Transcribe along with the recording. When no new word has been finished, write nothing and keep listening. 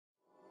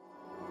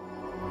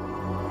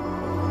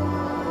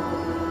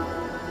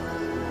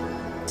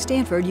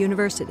Stanford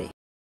University.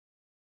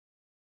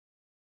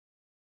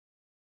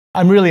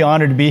 I'm really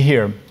honored to be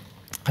here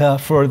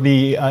for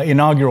the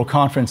inaugural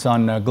conference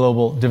on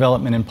global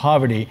development and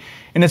poverty.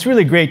 And it's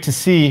really great to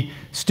see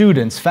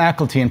students,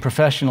 faculty, and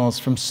professionals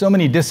from so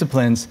many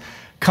disciplines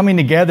coming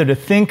together to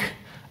think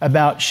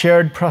about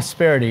shared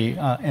prosperity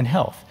and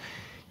health.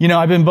 You know,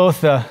 I've been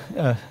both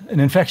an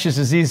infectious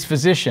disease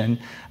physician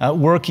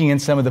working in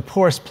some of the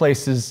poorest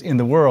places in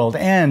the world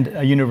and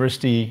a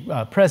university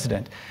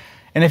president.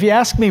 And if you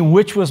ask me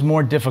which was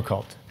more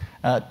difficult,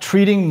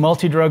 treating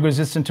multi-drug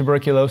resistant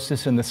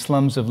tuberculosis in the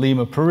slums of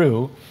Lima,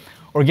 Peru,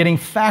 or getting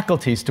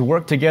faculties to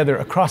work together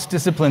across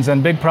disciplines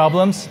on big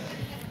problems,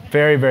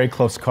 very, very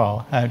close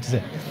call, I have to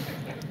say.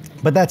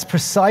 But that's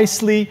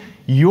precisely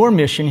your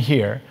mission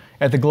here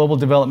at the Global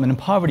Development and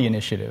Poverty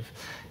Initiative.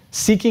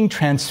 Seeking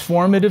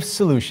transformative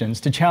solutions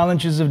to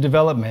challenges of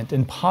development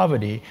and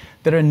poverty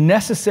that are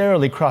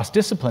necessarily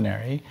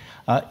cross-disciplinary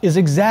is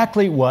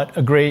exactly what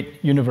a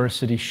great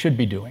university should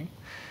be doing.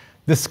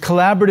 This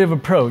collaborative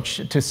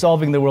approach to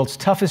solving the world's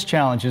toughest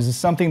challenges is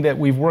something that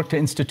we've worked to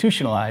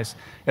institutionalize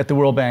at the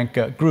World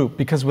Bank Group,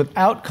 because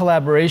without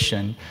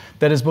collaboration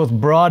that is both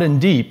broad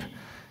and deep,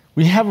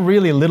 we have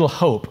really little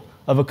hope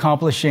of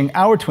accomplishing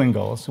our twin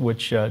goals,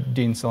 which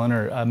Dean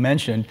Selinger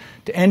mentioned,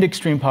 to end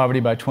extreme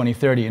poverty by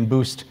 2030 and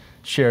boost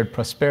shared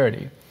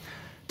prosperity.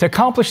 To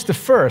accomplish the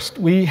first,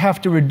 we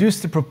have to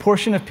reduce the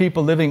proportion of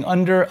people living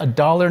under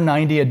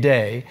 $1.90 a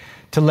day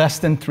to less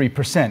than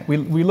 3%.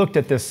 We looked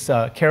at this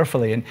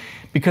carefully, and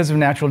because of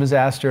natural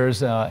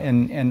disasters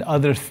and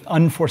other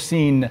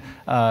unforeseen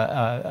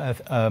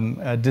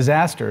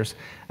disasters,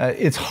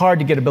 it's hard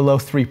to get it below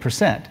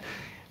 3%.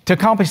 To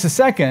accomplish the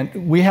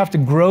second, we have to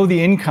grow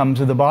the incomes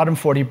of the bottom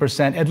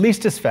 40% at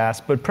least as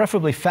fast, but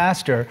preferably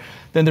faster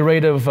than the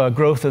rate of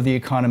growth of the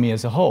economy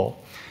as a whole.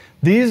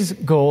 These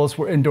goals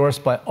were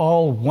endorsed by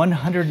all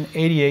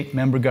 188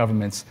 member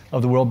governments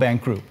of the World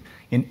Bank Group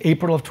in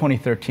April of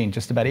 2013,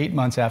 just about 8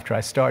 months after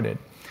I started.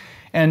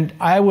 And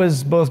I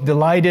was both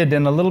delighted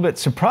and a little bit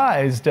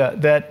surprised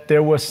that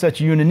there was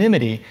such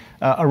unanimity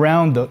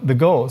around the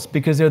goals,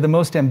 because they're the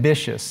most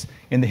ambitious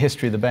in the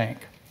history of the bank.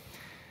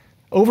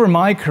 Over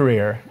my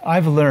career,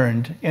 I've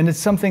learned, and it's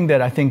something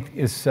that I think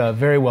is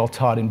very well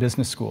taught in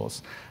business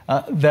schools,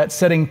 that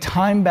setting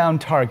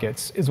time-bound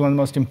targets is one of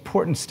the most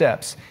important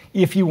steps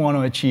if you want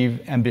to achieve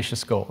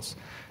ambitious goals.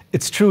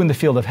 It's true in the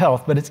field of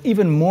health, but it's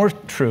even more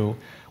true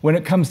when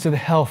it comes to the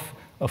health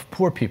of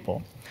poor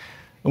people.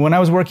 When I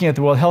was working at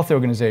the World Health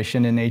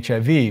Organization in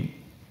HIV,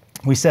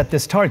 we set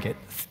this target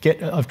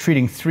of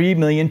treating 3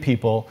 million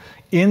people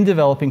in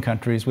developing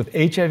countries with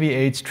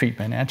HIV/AIDS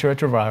treatment,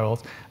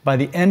 antiretrovirals, by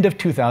the end of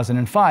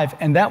 2005,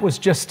 and that was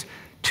just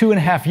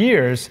 2.5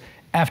 years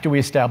after we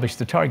established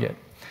the target.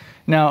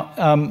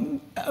 Now,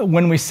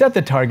 when we set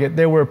the target,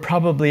 there were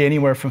probably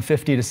anywhere from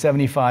 50 to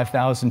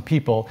 75,000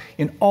 people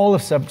in all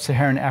of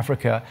sub-Saharan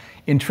Africa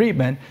in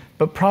treatment,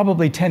 but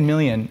probably 10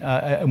 million,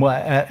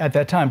 at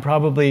that time,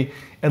 probably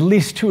at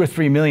least 2 or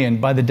 3 million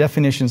by the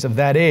definitions of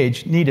that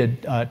age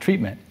needed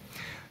treatment.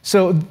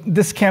 So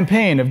this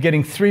campaign of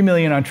getting 3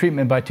 million on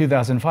treatment by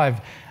 2005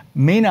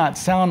 may not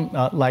sound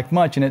like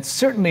much, and it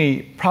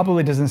certainly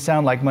probably doesn't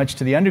sound like much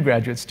to the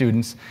undergraduate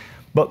students,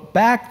 but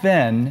back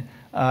then,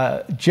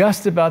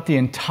 just about the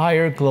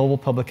entire global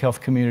public health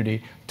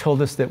community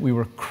told us that we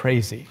were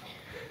crazy.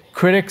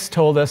 Critics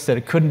told us that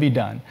it couldn't be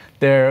done.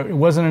 There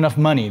wasn't enough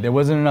money, there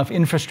wasn't enough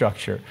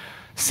infrastructure.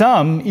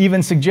 Some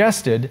even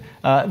suggested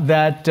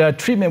that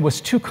treatment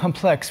was too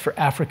complex for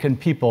African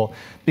people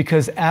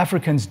because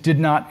Africans did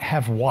not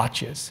have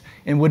watches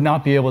and would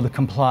not be able to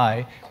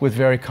comply with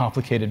very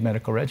complicated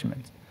medical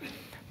regimens.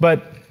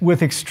 But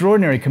with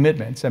extraordinary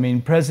commitments, I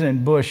mean,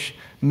 President Bush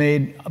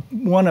made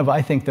one of,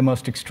 I think, the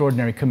most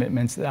extraordinary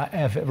commitments that I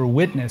have ever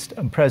witnessed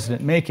a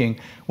president making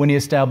when he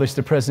established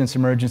the President's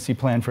Emergency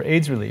Plan for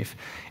AIDS Relief.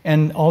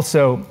 And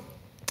also,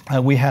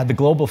 we had the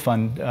Global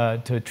Fund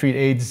to treat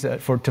AIDS,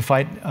 to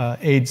fight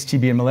AIDS,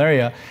 TB, and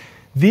malaria.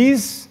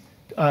 These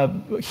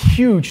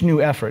huge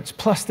new efforts,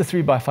 plus the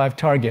 3x5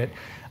 target,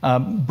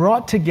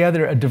 brought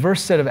together a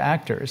diverse set of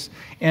actors,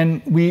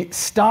 and we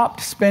stopped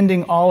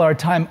spending all our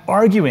time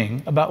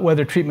arguing about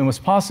whether treatment was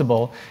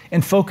possible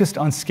and focused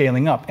on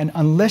scaling up. And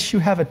unless you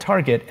have a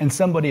target and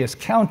somebody is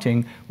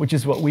counting, which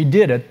is what we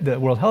did at the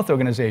World Health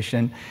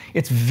Organization,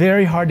 it's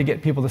very hard to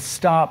get people to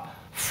stop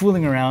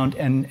fooling around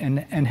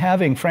and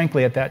having,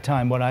 frankly, at that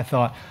time, what I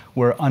thought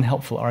were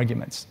unhelpful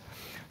arguments.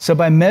 So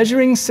by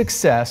measuring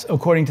success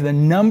according to the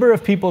number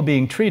of people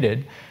being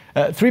treated,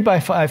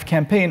 3x5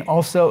 campaign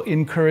also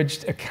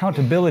encouraged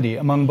accountability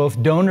among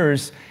both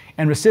donors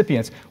and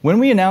recipients. When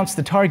we announced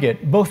the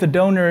target, both the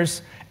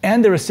donors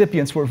and the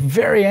recipients were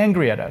very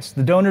angry at us.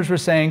 The donors were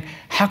saying,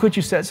 how could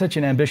you set such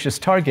an ambitious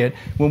target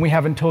when we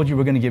haven't told you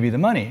we're going to give you the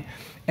money?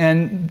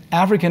 And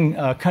African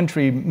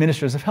country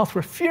ministers of health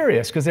were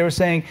furious because they were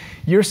saying,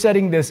 you're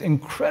setting this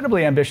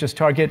incredibly ambitious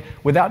target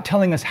without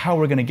telling us how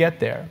we're going to get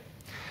there.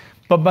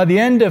 But by the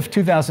end of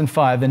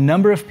 2005, the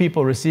number of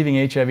people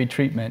receiving HIV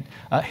treatment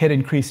had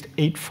increased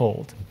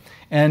 8-fold.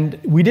 And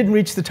we didn't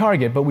reach the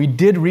target, but we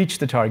did reach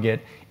the target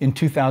in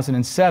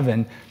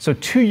 2007. So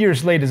 2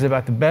 years late is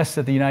about the best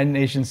that the United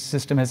Nations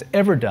system has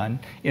ever done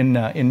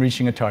in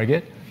reaching a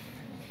target.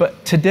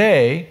 But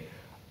today,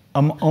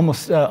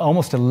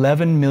 almost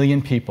 11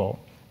 million people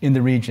in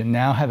the region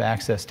now have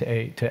access to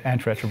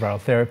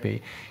antiretroviral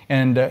therapy.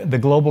 And the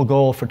global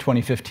goal for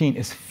 2015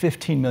 is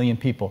 15 million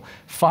people,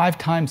 5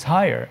 times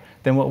higher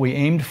than what we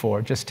aimed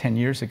for just 10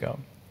 years ago.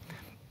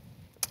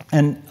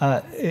 And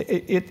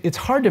it's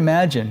hard to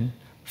imagine,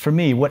 for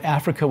me, what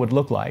Africa would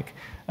look like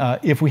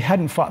if we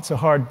hadn't fought so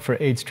hard for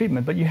AIDS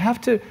treatment. But you have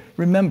to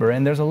remember,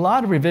 and there's a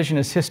lot of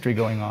revisionist history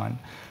going on,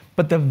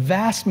 but the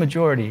vast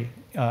majority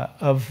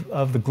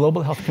of the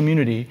global health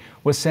community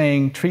was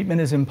saying treatment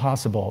is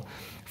impossible.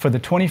 For the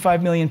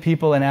 25 million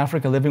people in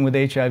Africa living with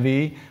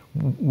HIV,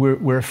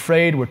 we're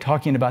afraid we're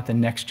talking about the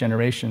next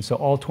generation. So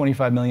all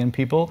 25 million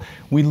people,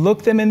 we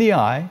looked them in the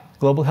eye,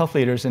 global health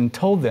leaders, and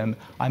told them,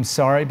 I'm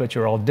sorry, but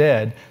you're all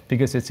dead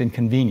because it's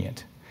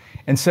inconvenient.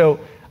 And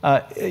so,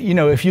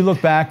 if you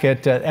look back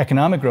at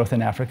economic growth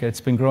in Africa,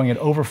 it's been growing at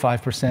over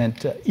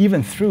 5%,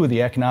 even through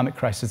the economic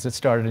crisis that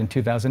started in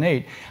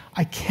 2008.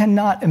 I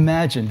cannot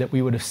imagine that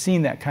we would have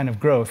seen that kind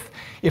of growth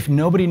if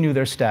nobody knew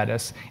their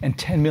status and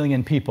 10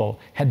 million people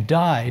had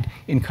died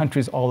in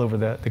countries all over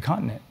the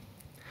continent.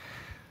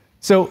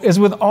 So, as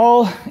with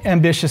all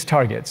ambitious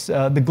targets,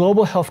 the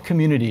global health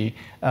community,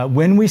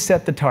 when we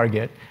set the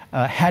target,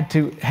 had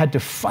to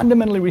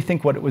fundamentally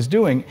rethink what it was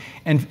doing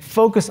and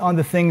focus on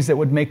the things that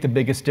would make the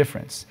biggest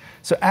difference.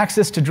 So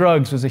access to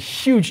drugs was a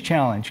huge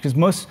challenge because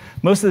most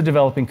of the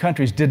developing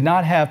countries did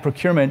not have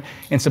procurement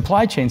and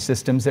supply chain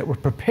systems that were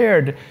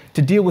prepared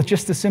to deal with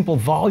just the simple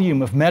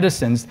volume of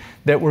medicines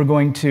that were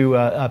going to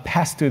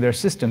pass through their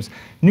systems.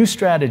 New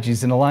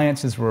strategies and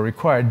alliances were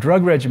required.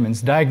 Drug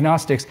regimens,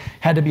 diagnostics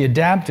had to be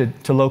adapted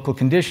to local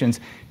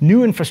conditions.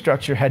 New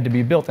infrastructure had to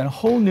be built, and a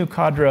whole new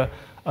cadre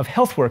of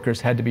health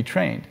workers had to be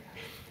trained.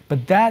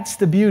 But that's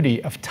the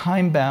beauty of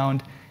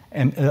time-bound,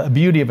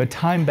 a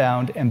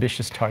time-bound,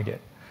 ambitious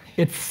target.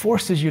 It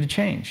forces you to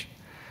change.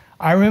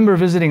 I remember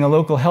visiting a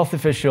local health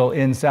official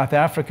in South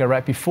Africa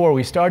right before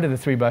we started the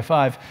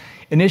 3x5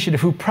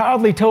 initiative, who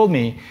proudly told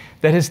me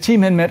that his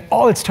team had met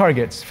all its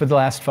targets for the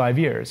last 5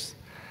 years.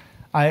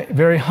 I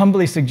very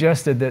humbly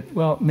suggested that,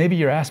 well, maybe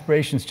your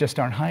aspirations just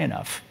aren't high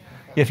enough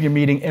if you're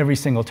meeting every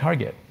single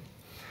target.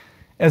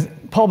 As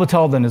Paul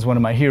Batalden is one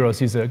of my heroes.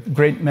 He's a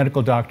great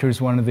medical doctor.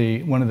 He's one of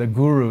the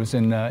gurus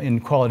in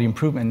quality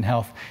improvement in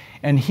health.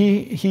 And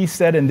he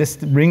said, and this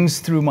rings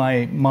through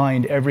my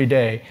mind every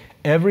day,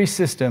 every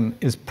system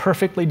is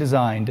perfectly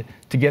designed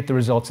to get the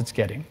results it's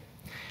getting.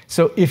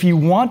 So if you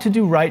want to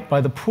do right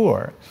by the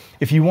poor,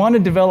 if you want to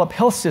develop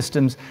health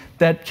systems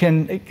that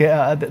can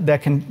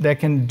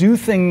do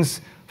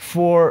things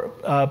for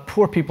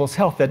poor people's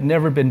health that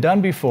never been done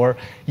before,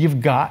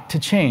 you've got to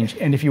change.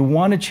 And if you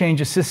want to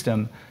change a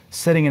system,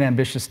 setting an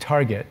ambitious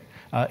target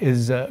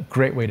is a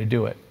great way to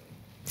do it.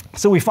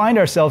 So we find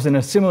ourselves in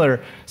a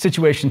similar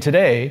situation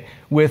today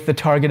with the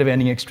target of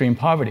ending extreme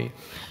poverty.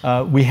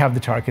 We have the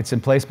targets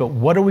in place, but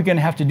what are we going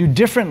to have to do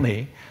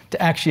differently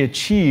to actually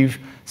achieve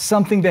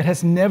something that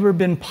has never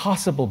been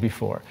possible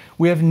before?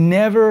 We have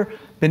never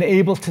been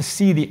able to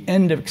see the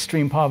end of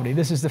extreme poverty.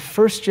 This is the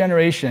first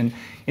generation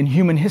in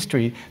human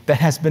history that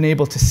has been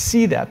able to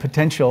see that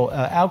potential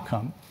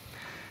outcome.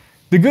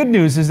 The good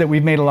news is that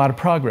we've made a lot of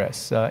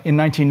progress. In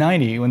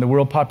 1990, when the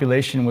world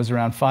population was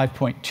around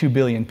 5.2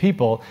 billion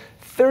people,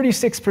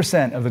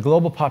 36% of the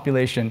global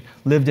population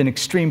lived in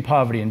extreme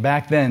poverty. And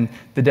back then,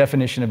 the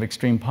definition of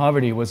extreme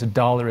poverty was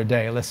 $1 a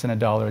day, less than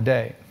 $1 a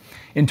day.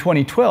 In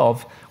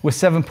 2012, with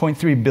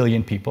 7.3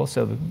 billion people,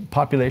 so the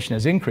population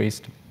has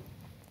increased,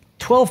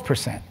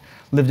 12%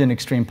 lived in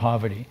extreme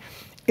poverty.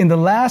 In the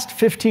last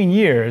 15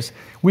 years,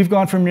 we've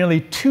gone from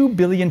nearly 2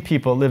 billion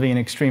people living in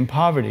extreme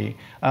poverty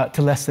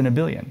to less than 1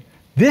 billion.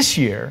 This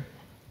year,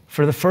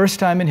 for the first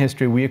time in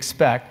history, we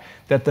expect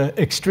that the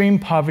extreme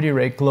poverty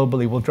rate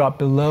globally will drop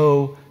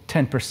below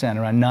 10%,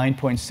 around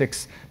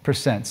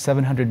 9.6%,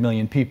 700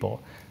 million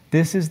people.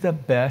 This is the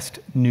best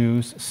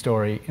news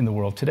story in the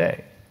world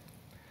today.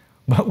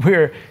 But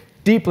we're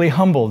deeply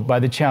humbled by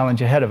the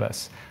challenge ahead of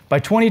us. By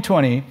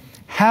 2020,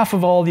 half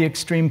of all the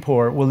extreme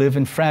poor will live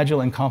in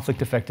fragile and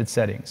conflict-affected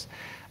settings.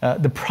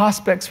 The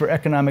prospects for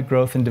economic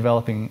growth in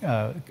developing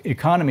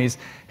economies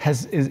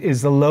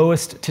is the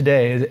lowest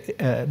today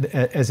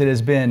as it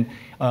has been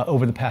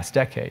over the past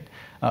decade.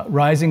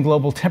 Rising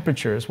global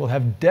temperatures will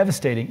have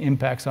devastating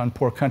impacts on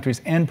poor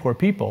countries and poor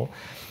people.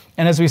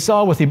 And as we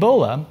saw with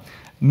Ebola,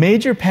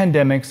 major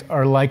pandemics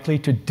are likely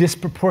to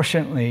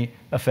disproportionately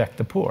affect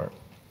the poor.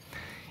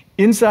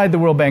 Inside the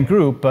World Bank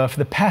Group, for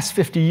the past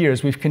 50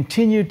 years, we've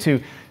continued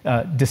to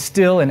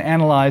distill and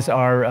analyze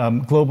our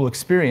global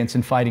experience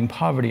in fighting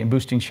poverty and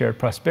boosting shared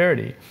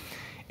prosperity.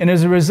 And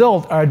as a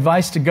result, our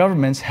advice to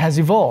governments has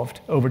evolved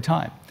over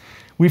time.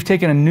 We've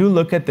taken a new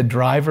look at the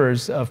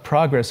drivers of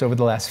progress over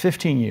the last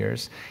 15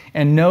 years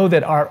and know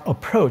that our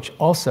approach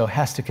also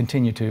has to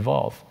continue to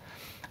evolve.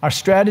 Our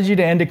strategy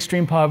to end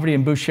extreme poverty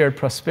and boost shared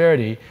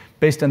prosperity,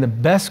 based on the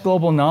best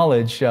global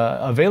knowledge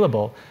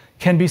available,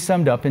 can be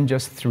summed up in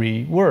just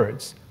 3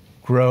 words: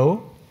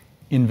 grow,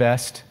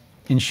 invest,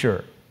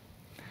 insure.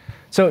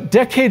 So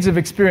decades of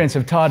experience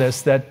have taught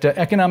us that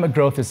economic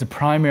growth is the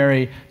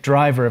primary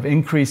driver of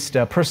increased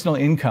personal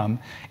income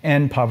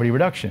and poverty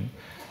reduction.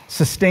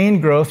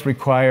 Sustained growth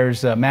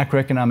requires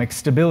macroeconomic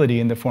stability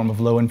in the form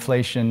of low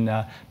inflation,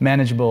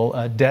 manageable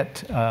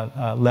debt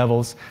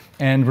levels,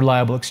 and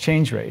reliable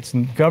exchange rates.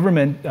 And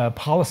government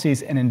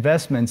policies and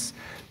investments,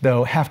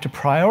 though, have to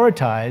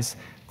prioritize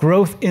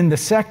growth in the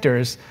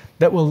sectors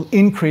that will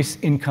increase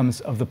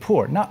incomes of the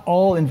poor. Not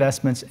all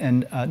investments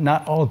and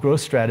not all growth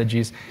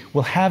strategies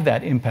will have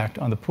that impact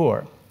on the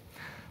poor.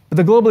 But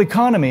the global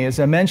economy, as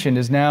I mentioned,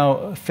 is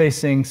now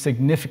facing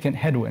significant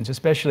headwinds,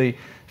 especially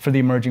for the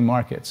emerging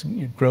markets.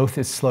 Growth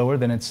is slower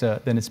than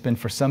it's been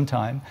for some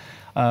time.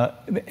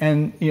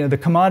 And the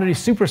commodity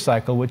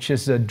supercycle, which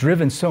has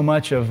driven so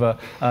much of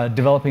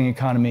developing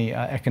economy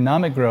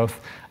economic growth,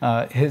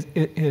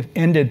 it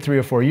ended 3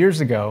 or 4 years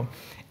ago.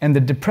 And the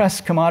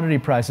depressed commodity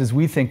prices,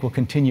 we think, will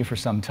continue for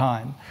some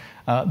time.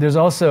 There's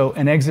also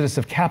an exodus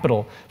of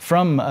capital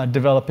from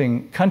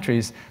developing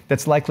countries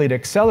that's likely to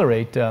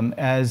accelerate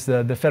as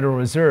the Federal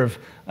Reserve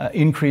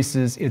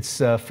increases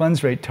its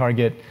funds rate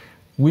target.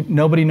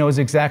 Nobody knows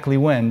exactly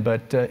when,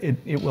 but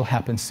it will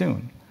happen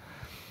soon.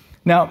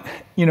 Now,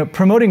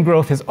 promoting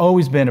growth has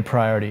always been a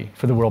priority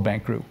for the World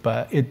Bank Group.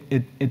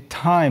 At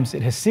times,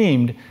 it has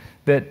seemed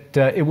that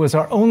it was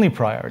our only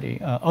priority.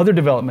 Other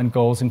development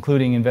goals,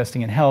 including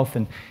investing in health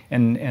and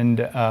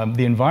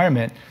the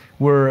environment,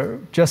 were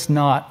just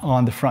not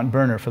on the front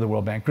burner for the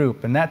World Bank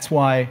Group. And that's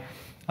why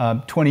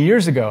 20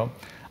 years ago,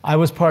 I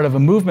was part of a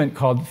movement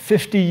called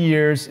 50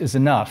 Years is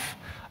Enough.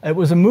 It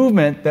was a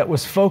movement that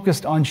was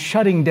focused on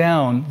shutting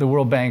down the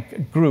World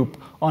Bank Group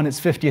on its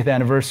 50th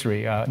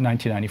anniversary,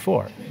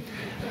 1994.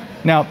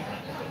 Now,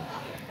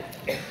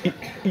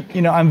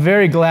 I'm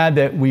very glad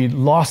that we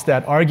lost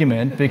that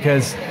argument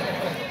because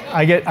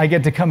I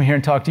get to come here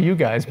and talk to you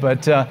guys.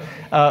 But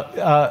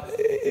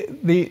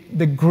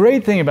the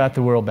great thing about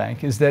the World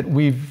Bank is that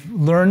we've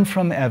learned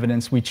from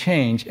evidence, we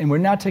change, and we're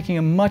now taking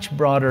a much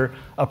broader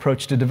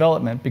approach to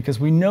development because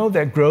we know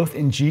that growth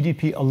in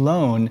GDP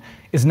alone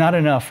is not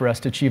enough for us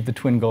to achieve the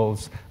twin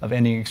goals of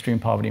ending extreme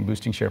poverty and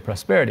boosting shared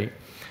prosperity.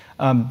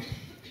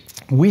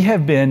 We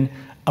have been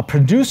a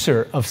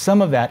producer of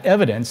some of that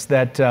evidence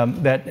that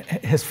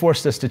has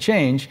forced us to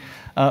change,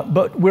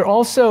 but we're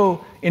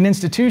also an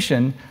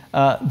institution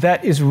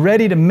that is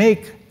ready to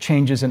make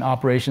changes in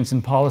operations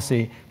and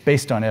policy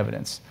based on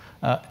evidence.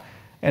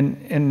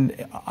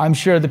 And I'm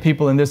sure the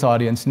people in this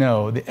audience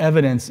know the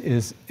evidence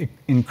is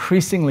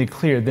increasingly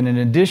clear that in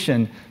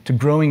addition to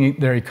growing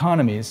their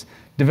economies,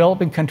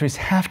 developing countries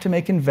have to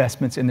make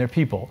investments in their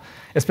people,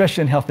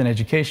 especially in health and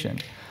education.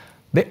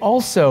 They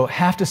also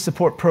have to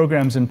support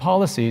programs and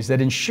policies that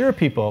ensure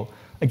people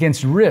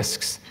against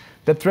risks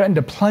that threaten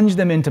to plunge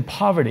them into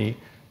poverty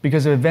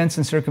because of events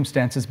and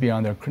circumstances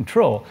beyond their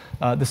control,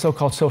 the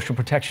so-called social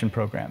protection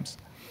programs.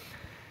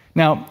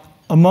 Now,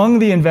 among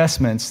the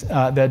investments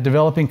that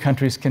developing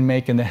countries can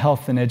make in the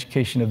health and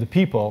education of the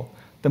people,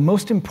 the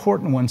most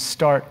important ones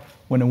start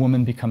when a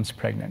woman becomes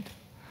pregnant.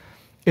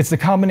 It's the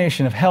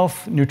combination of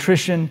health,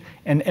 nutrition,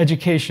 and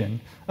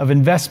education, of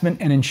investment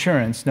and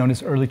insurance known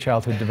as early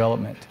childhood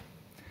development.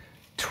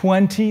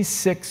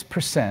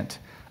 26%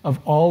 of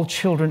all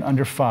children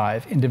under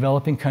 5 in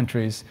developing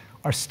countries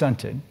are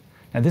stunted.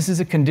 Now, this is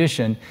a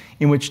condition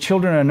in which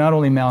children are not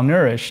only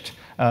malnourished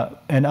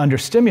and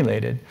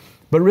understimulated,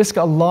 but risk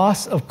a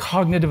loss of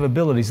cognitive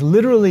abilities,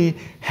 literally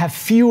have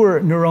fewer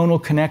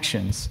neuronal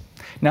connections.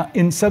 Now,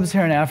 in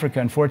sub-Saharan Africa,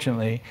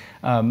 unfortunately,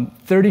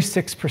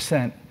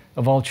 36%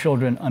 of all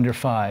children under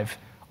 5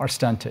 are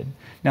stunted.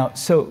 Now,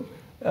 so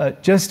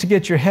just to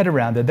get your head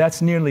around it,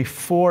 that's nearly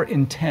 4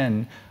 in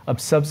 10 of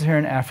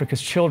sub-Saharan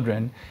Africa's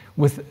children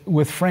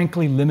with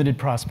frankly limited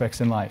prospects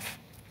in life.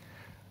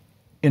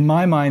 In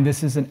my mind,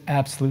 this is an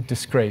absolute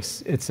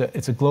disgrace. It's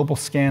a global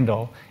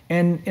scandal,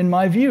 and in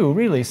my view,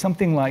 really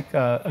something like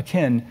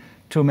akin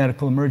to a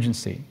medical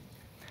emergency.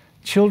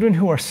 Children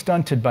who are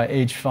stunted by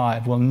age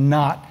 5 will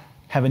not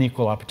have an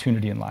equal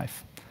opportunity in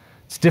life.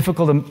 It's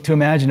difficult to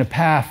imagine a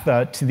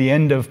path to the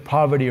end of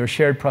poverty or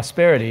shared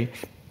prosperity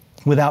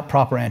without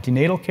proper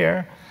antenatal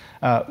care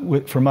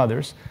for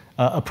mothers,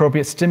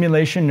 appropriate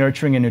stimulation,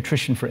 nurturing, and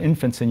nutrition for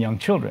infants and young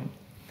children.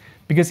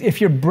 Because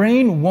if your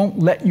brain won't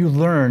let you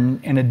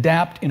learn and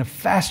adapt in a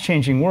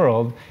fast-changing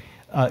world,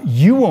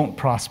 you won't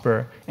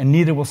prosper, and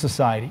neither will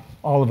society.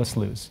 All of us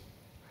lose.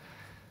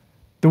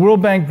 The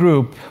World Bank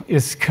Group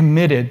is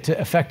committed to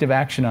effective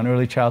action on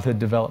early childhood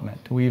development.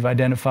 We've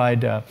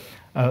identified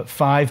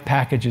 5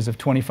 packages of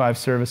 25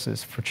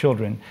 services for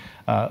children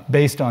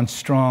based on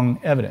strong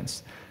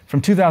evidence.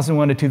 From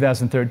 2001 to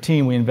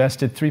 2013, we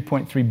invested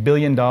 $3.3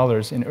 billion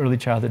in early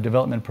childhood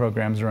development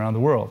programs around the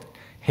world.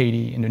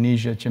 Haiti,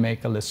 Indonesia,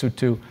 Jamaica,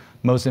 Lesotho,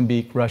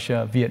 Mozambique,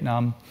 Russia,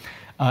 Vietnam.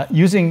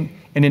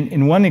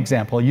 In one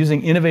example,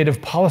 using innovative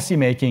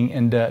policymaking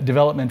and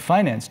development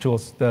finance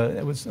tools,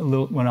 that was a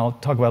little, one I'll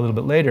talk about a little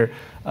bit later,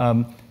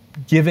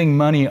 giving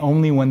money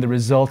only when the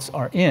results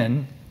are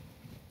in,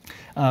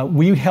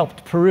 we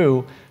helped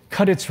Peru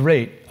cut its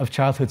rate of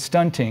childhood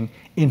stunting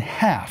in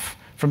half,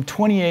 from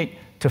 28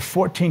 to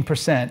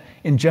 14%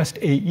 in just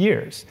 8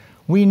 years.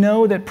 We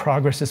know that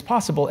progress is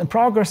possible, and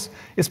progress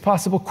is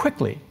possible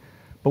quickly,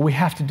 but we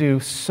have to do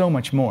so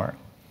much more.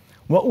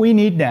 What we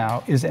need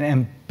now is an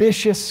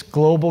ambitious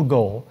global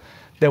goal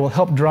that will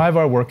help drive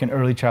our work in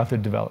early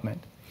childhood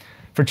development.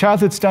 For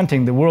childhood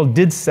stunting, the world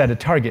did set a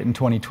target in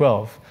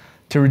 2012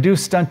 to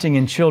reduce stunting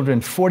in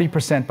children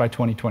 40% by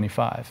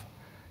 2025.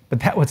 But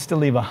that would still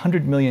leave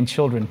 100 million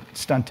children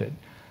stunted.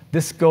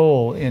 This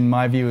goal, in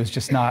my view, is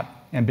just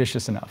not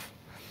ambitious enough.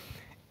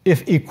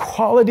 If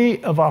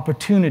equality of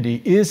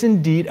opportunity is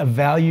indeed a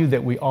value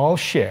that we all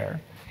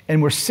share,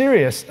 and we're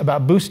serious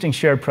about boosting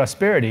shared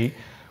prosperity,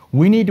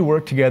 we need to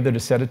work together to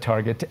set a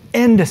target to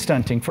end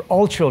stunting for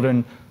all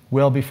children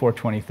well before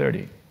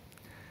 2030.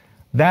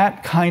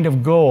 That kind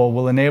of goal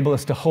will enable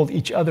us to hold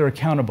each other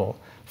accountable,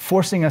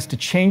 forcing us to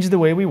change the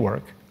way we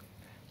work.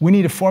 We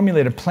need to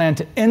formulate a plan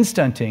to end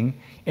stunting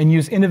and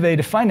use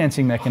innovative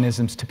financing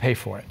mechanisms to pay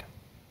for it.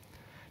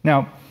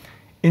 Now,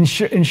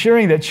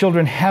 ensuring that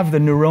children have the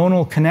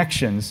neuronal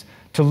connections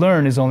to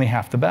learn is only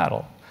half the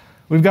battle.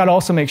 We've got to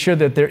also make sure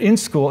that they're in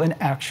school and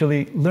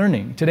actually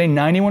learning. Today,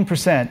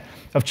 91%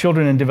 of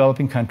children in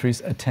developing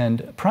countries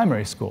attend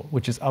primary school,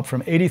 which is up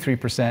from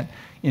 83%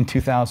 in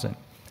 2000.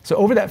 So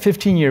over that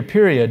 15-year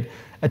period,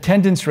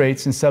 attendance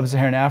rates in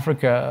sub-Saharan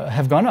Africa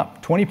have gone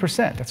up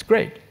 20%. That's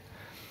great.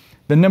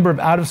 The number of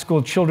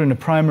out-of-school children of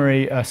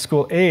primary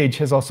school age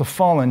has also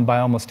fallen by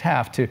almost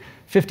half to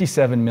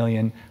 57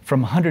 million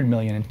from 100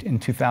 million in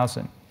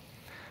 2000.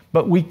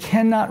 But we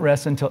cannot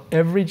rest until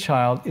every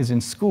child is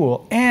in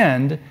school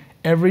and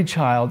every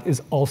child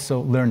is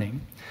also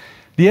learning.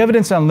 The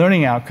evidence on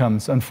learning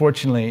outcomes,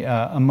 unfortunately,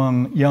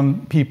 among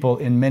young people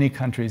in many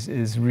countries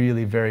is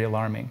really very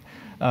alarming.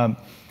 An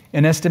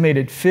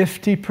estimated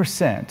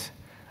 50%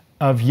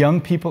 of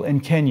young people in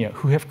Kenya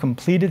who have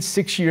completed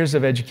 6 years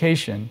of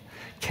education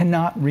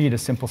cannot read a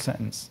simple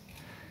sentence.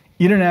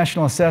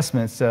 International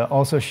assessments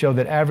also show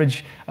that the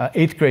average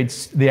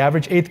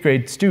 8th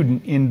grade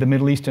student in the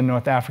Middle East and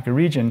North Africa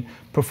region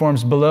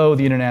performs below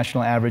the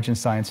international average in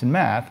science and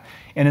math,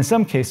 and in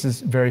some cases,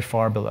 very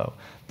far below.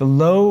 The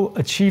low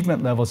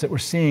achievement levels that we're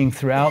seeing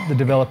throughout the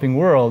developing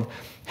world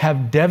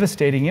have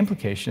devastating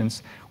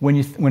implications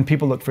when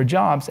people look for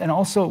jobs, and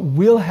also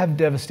will have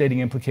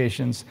devastating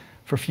implications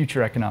for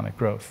future economic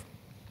growth.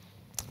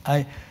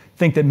 I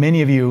think that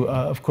many of you,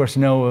 of course,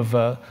 know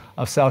of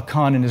Sal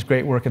Khan and his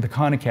great work at the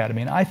Khan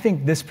Academy, and I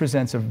think this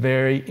presents a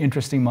very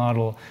interesting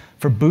model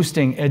for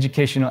boosting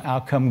educational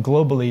outcome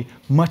globally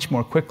much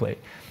more quickly.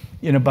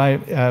 You know,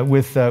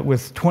 with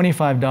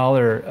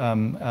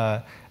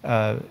 $25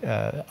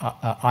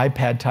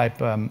 iPad-type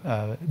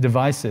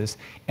devices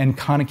and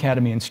Khan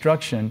Academy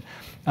instruction,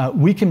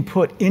 we can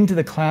put into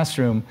the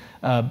classroom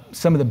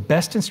some of the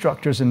best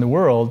instructors in the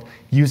world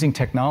using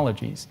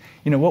technologies.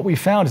 You know, what we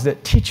found is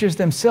that teachers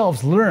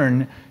themselves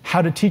learn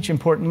how to teach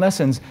important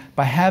lessons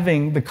by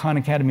having the Khan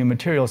Academy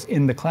materials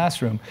in the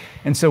classroom.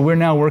 And so we're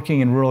now working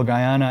in rural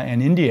Guyana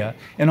and India,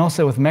 and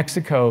also with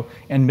Mexico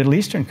and Middle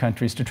Eastern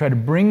countries to try to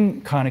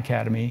bring Khan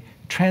Academy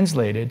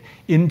translated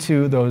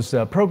into those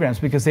programs,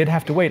 because they'd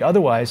have to wait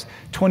otherwise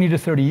 20 to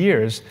 30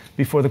 years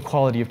before the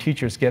quality of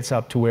teachers gets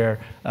up to where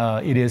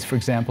it is, for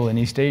example, in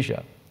East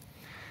Asia.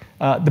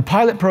 The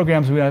pilot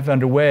programs we have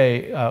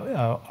underway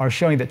are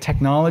showing that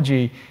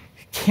technology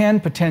can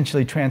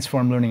potentially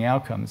transform learning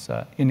outcomes.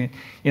 In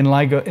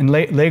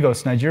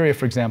Lagos, Nigeria,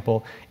 for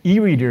example,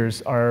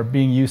 e-readers are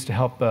being used to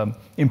help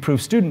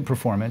improve student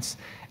performance,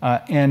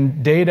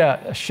 and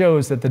data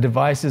shows that the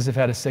devices have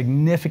had a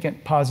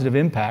significant positive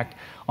impact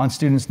on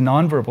students'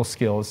 nonverbal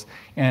skills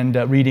and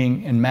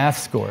reading and math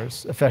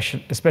scores,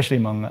 especially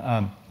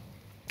among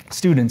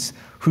students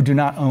who do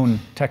not own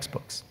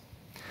textbooks.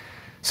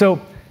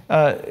 So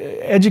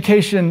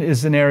education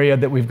is an area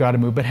that we've got to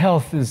move, but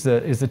health is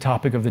the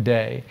topic of the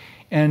day.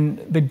 And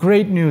the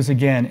great news,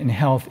 again, in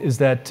health is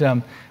that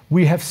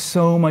we have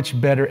so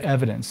much better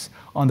evidence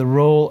on the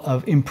role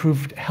of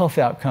improved health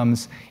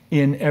outcomes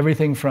in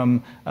everything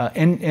from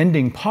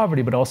ending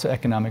poverty, but also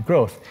economic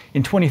growth.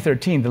 In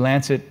 2013, the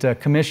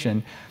Lancet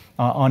Commission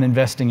on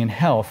Investing in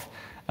Health,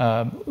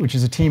 which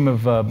is a team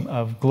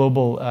of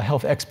global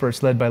health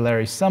experts led by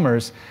Larry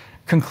Summers,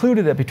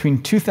 concluded that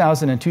between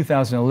 2000 and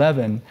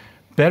 2011,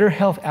 better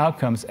health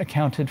outcomes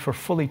accounted for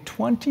fully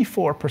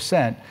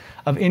 24%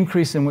 of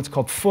increase in what's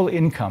called full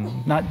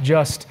income, not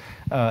just,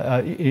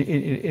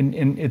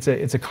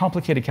 it's a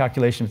complicated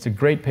calculation, it's a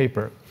great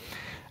paper.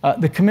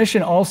 The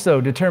Commission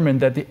also determined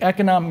that the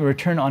economic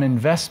return on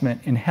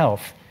investment in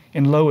health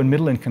in low and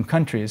middle income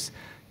countries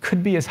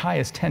could be as high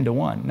as 10 to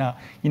 1. Now,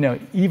 you know,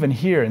 even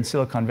here in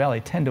Silicon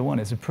Valley, 10 to 1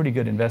 is a pretty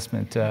good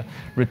investment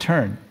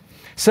return.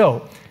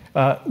 So,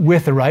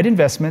 with the right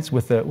investments,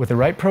 with the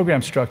right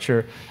program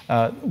structure,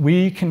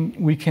 we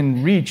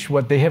can reach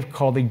what they have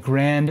called a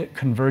grand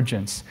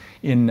convergence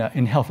in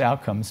health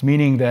outcomes,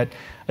 meaning that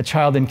a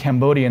child in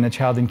Cambodia and a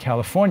child in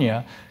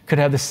California could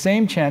have the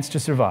same chance to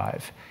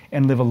survive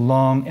and live a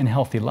long and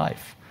healthy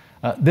life.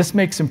 This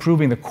makes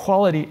improving the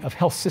quality of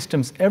health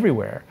systems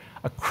everywhere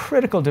a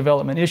critical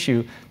development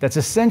issue that's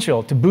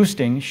essential to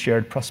boosting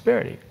shared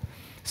prosperity.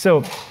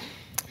 So,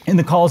 in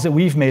the calls that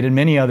we've made and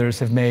many others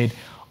have made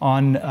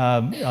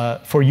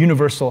for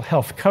universal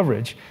health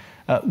coverage,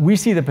 we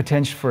see the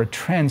potential for a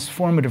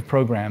transformative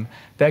program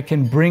that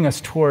can bring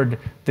us toward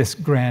this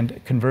grand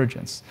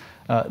convergence.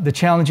 The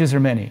challenges are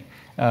many.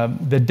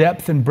 The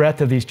depth and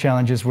breadth of these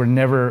challenges were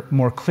never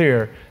more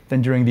clear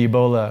than during the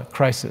Ebola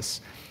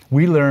crisis.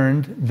 We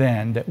learned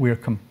then that we are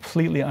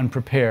completely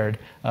unprepared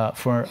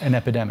for an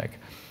epidemic.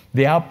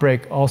 The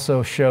outbreak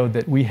also showed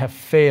that we have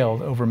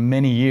failed over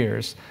many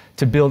years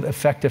to build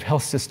effective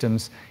health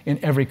systems in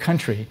every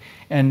country.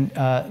 And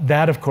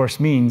that, of course,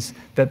 means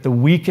that the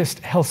weakest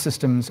health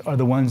systems are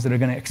the ones that are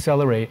going to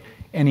accelerate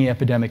any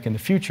epidemic in the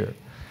future.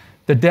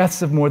 The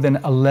deaths of more than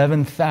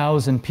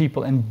 11,000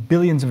 people and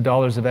billions of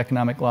dollars of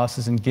economic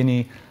losses in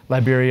Guinea,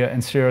 Liberia,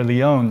 and Sierra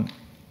Leone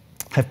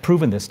have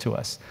proven this to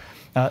us.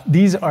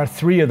 These are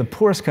three of the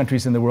poorest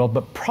countries in the world,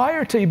 but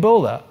prior to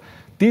Ebola,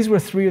 these were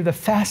three of the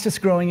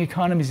fastest growing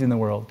economies in the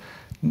world.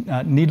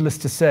 Needless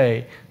to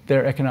say,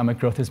 their economic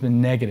growth has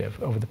been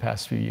negative over the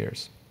past few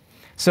years.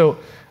 So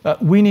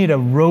we need a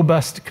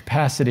robust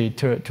capacity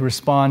to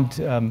respond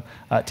to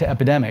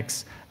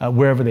epidemics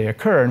wherever they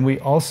occur, and we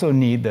also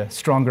need the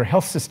stronger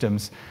health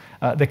systems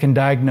that can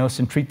diagnose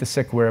and treat the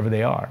sick wherever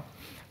they are.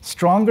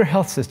 Stronger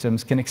health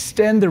systems can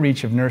extend the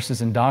reach of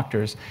nurses and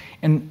doctors,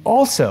 and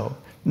also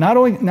not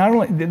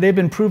only they've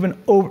been proven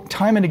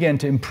time and again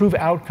to improve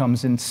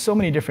outcomes in so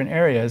many different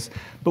areas,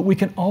 but we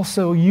can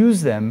also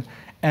use them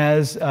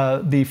as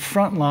the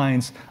front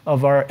lines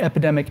of our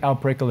epidemic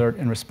outbreak alert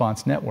and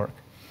response network.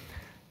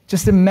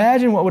 Just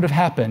imagine what would have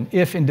happened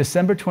if in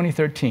December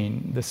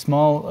 2013, in the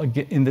small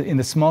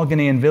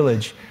Ghanaian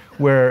village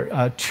where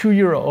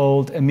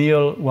 2-year-old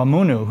Emile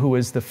Wamunu, who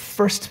was the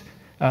first,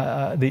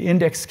 the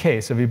index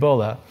case of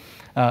Ebola,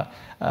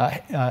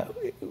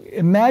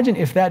 imagine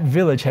if that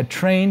village had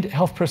trained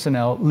health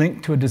personnel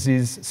linked to a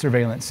disease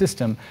surveillance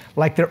system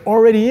like there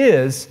already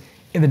is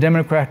in the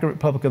Democratic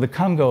Republic of the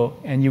Congo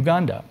and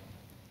Uganda.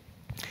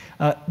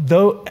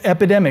 Though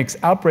epidemics,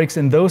 outbreaks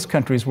in those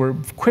countries were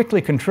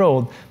quickly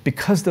controlled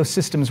because those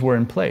systems were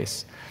in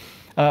place.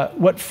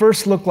 What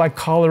first looked like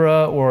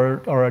cholera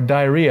or a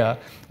diarrhea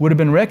would have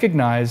been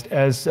recognized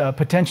as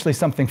potentially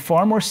something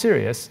far more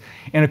serious,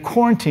 and a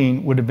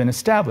quarantine would have been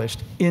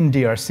established in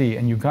DRC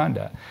and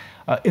Uganda.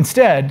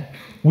 Instead,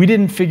 we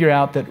didn't figure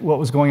out that what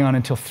was going on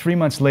until 3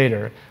 months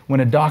later when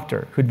a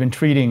doctor who'd been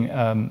treating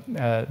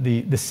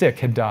the sick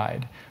had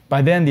died.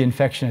 By then, the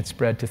infection had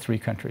spread to 3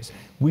 countries.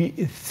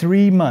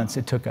 3 months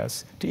it took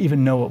us to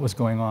even know what was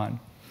going on.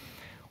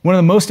 One of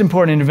the most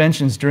important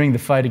interventions during the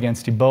fight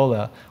against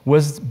Ebola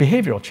was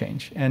behavioral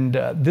change, and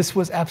this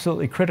was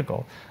absolutely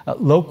critical.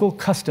 Local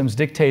customs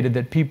dictated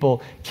that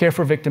people care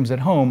for victims at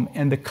home,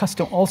 and the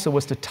custom also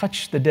was to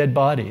touch the dead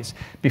bodies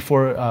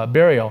before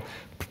burial.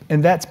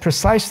 And that's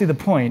precisely the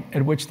point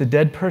at which the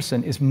dead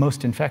person is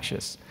most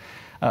infectious.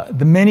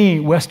 The many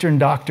Western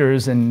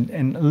doctors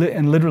and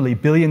literally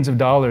billions of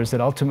dollars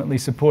that ultimately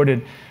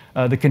supported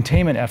the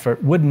containment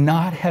effort would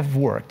not have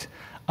worked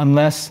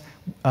unless,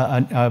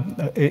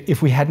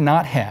 if we had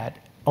not had,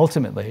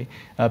 ultimately,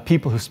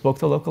 people who spoke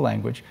the local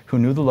language, who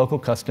knew the local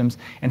customs,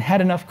 and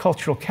had enough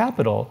cultural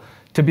capital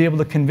to be able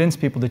to convince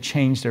people to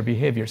change their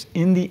behaviors.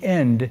 In the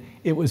end,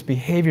 it was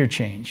behavior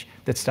change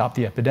that stopped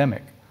the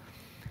epidemic.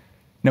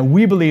 Now,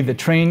 we believe that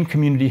trained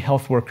community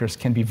health workers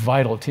can be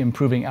vital to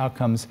improving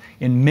outcomes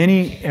in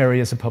many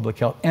areas of public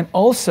health, and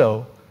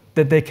also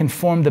that they can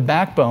form the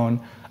backbone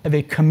of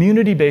a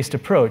community-based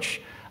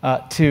approach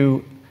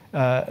to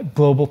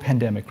global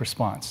pandemic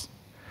response.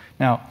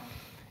 Now,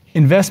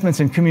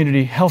 investments in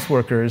community health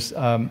workers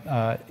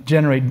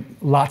generate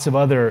lots of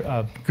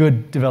other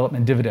good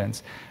development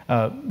dividends.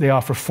 They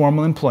offer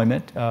formal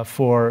employment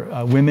for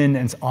women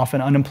and often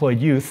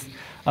unemployed youth.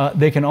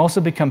 They can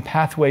also become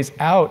pathways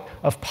out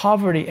of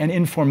poverty and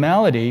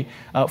informality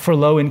for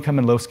low-income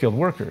and low-skilled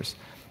workers.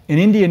 In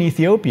India and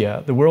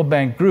Ethiopia, the World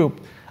Bank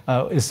Group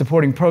is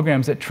supporting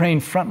programs that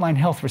train frontline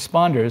health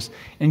responders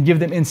and give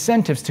them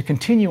incentives to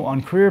continue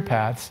on career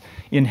paths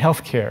in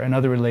healthcare and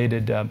other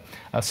related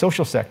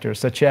social sectors,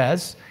 such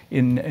as,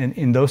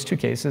 in those 2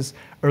 cases,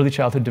 early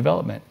childhood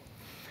development.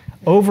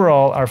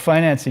 Overall, our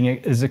financing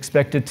is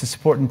expected to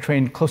support and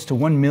train close to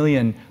 1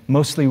 million,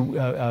 mostly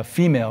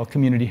female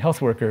community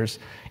health workers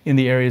in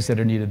the areas that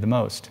are needed the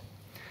most.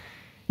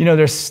 You know,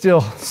 there's still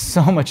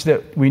so much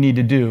that we need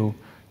to do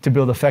to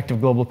build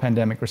effective global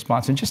pandemic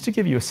response. And just to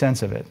give you a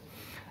sense of it,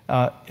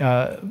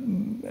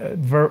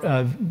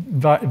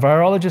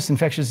 virologists,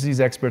 infectious disease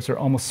experts are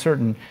almost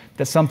certain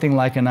that something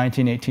like a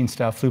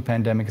 1918-style flu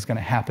pandemic is going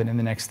to happen in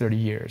the next 30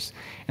 years.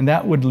 And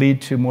that would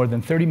lead to more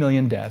than 30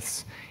 million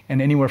deaths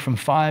and anywhere from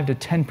 5 to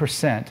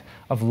 10%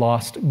 of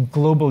lost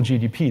global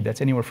GDP. That's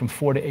anywhere from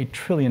 $4 to $8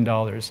 trillion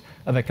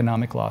of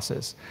economic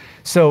losses.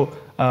 So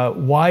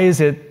why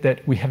is it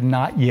that we have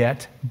not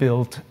yet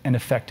built an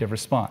effective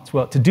response?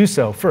 Well, to do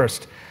so,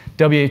 first,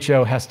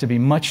 WHO has to be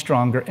much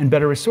stronger and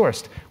better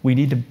resourced. We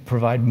need to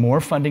provide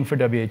more funding for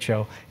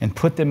WHO and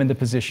put them in the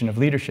position of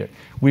leadership.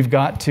 We've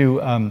got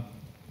to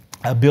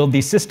build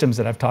these systems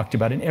that I've talked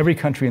about in every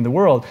country in the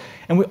world.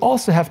 And we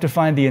also have to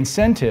find the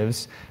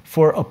incentives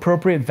for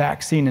appropriate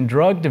vaccine and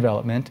drug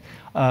development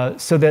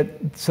so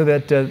that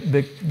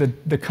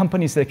the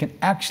companies that can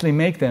actually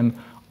make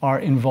them are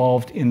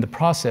involved in the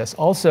process.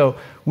 Also,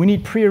 we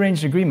need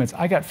prearranged agreements.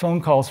 I got phone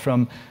calls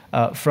from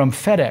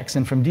FedEx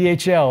and from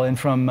DHL and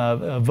from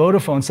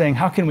Vodafone saying,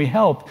 how can we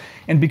help?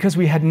 And because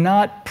we had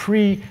not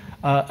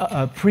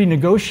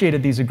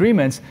pre-negotiated these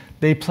agreements,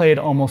 they played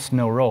almost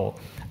no role.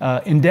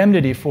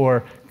 Indemnity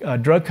for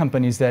drug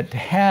companies that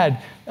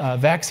had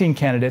vaccine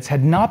candidates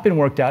had not been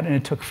worked out, and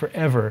it took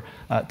forever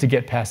to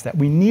get past that.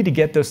 We need to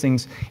get those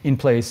things in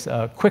place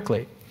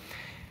quickly.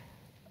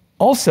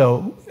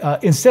 Also,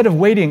 instead of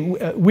waiting,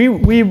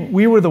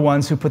 we were the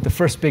ones who put the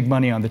first big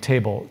money on the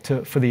table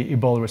for the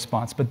Ebola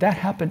response, but that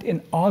happened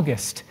in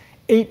August,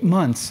 8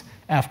 months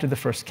after the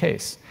first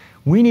case.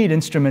 We need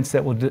instruments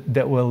that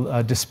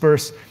will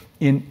disperse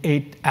in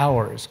 8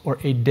 hours or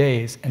 8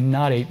 days and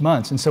not 8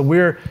 months. And so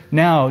we're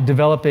now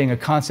developing a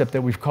concept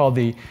that we've called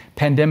the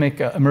Pandemic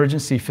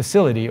Emergency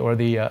Facility, or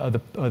the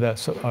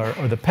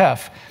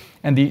PEF.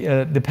 And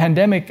the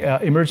Pandemic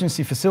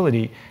Emergency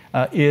Facility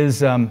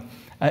is an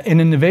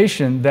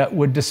innovation that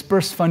would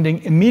disperse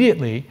funding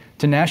immediately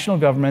to national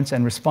governments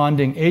and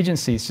responding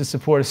agencies to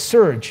support a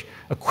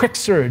quick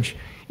surge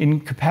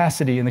in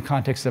capacity in the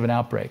context of an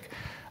outbreak.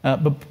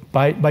 But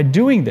by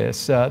doing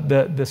this,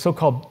 the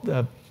so-called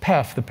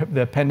PEF,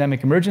 the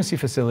Pandemic Emergency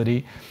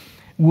Facility,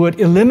 would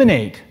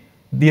eliminate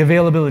the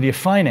availability of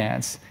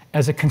finance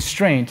as a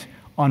constraint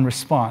on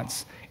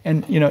response.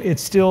 And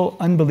it's still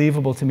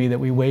unbelievable to me that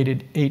we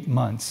waited 8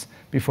 months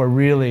before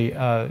really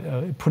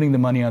putting the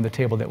money on the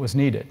table that was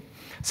needed.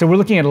 So we're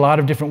looking at a lot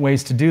of different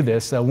ways to do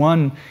this.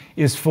 One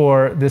is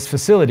for this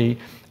facility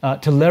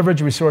to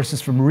leverage resources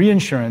from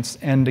reinsurance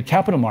and the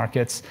capital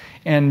markets,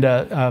 and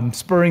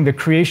spurring the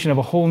creation of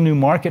a whole new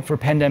market for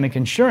pandemic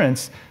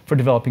insurance for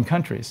developing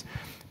countries.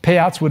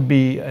 Payouts would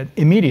be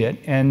immediate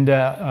and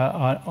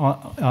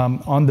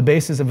on the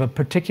basis of a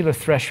particular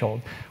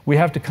threshold. We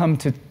have to come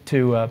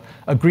to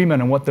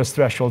agreement on what those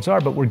thresholds are,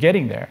 but we're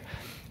getting there.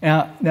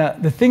 Now,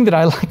 the thing that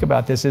I like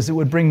about this is it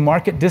would bring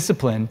market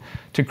discipline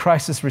to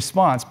crisis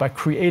response by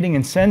creating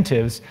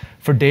incentives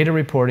for data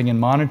reporting and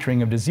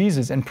monitoring of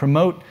diseases, and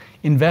promote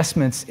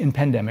investments in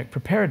pandemic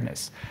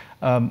preparedness.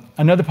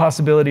 Another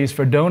possibility is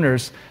for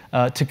donors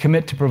to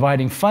commit to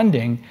providing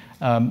funding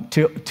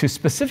to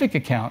specific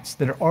accounts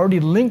that are already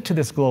linked to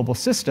this global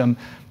system,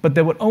 but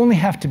that would only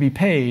have to be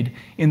paid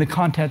in the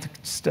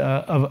context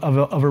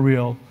of a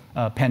real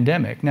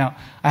pandemic. Now,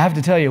 I have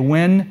to tell you,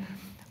 when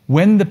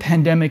the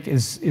pandemic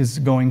is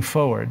going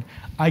forward,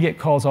 I get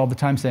calls all the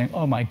time saying,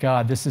 oh my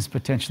God, this is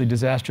potentially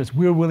disastrous.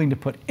 We're willing to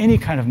put any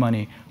kind of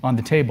money on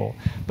the table.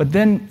 But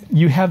then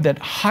you have that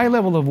high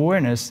level of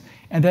awareness,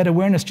 and that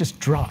awareness just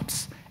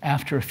drops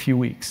after a few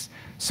weeks.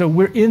 So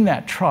we're in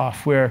that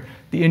trough where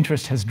the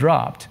interest has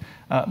dropped,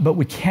 but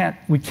we can't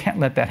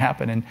let that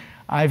happen. And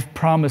I've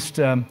promised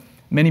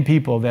many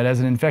people that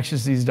as an infectious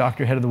disease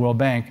doctor, head of the World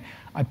Bank,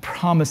 I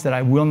promise that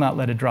I will not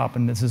let it drop,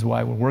 and this is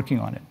why we're working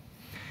on it.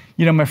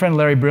 My friend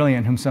Larry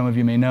Brilliant, whom some of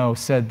you may know,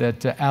 said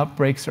that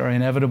outbreaks are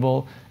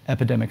inevitable,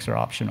 epidemics are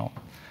optional.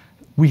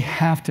 We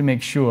have to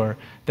make sure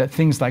that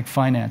things like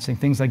financing,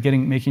 things like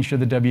making sure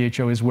the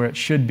WHO is where it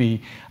should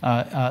be,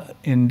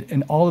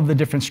 and all of the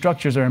different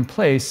structures are in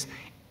place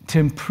to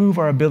improve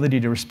our ability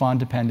to respond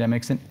to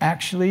pandemics and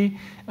actually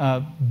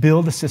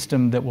build a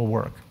system that will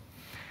work.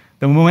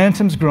 The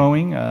momentum's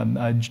growing.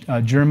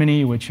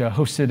 Germany, which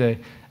hosted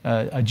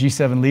a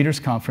G7 leaders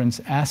conference,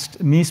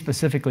 asked me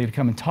specifically to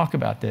come and talk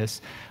about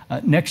this.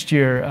 Next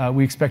year,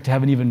 we expect to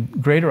have an even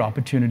greater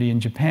opportunity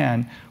in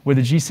Japan, where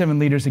the G7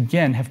 leaders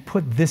again have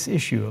put this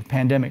issue of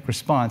pandemic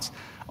response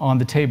on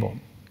the table.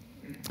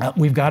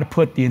 We've got to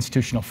put the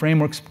institutional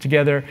frameworks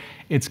together.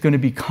 It's going to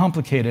be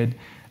complicated,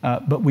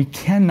 but we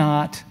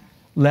cannot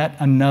let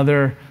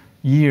another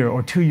year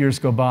or 2 years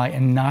go by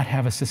and not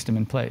have a system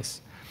in place.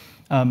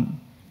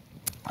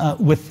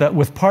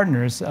 With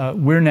partners,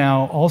 we're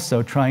now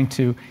also trying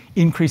to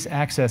increase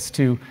access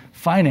to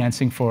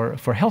financing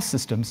for health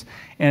systems.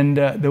 And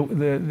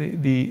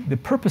the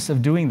purpose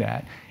of doing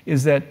that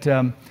is that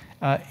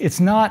it's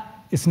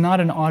not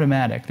an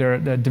automatic.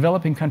 The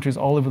developing countries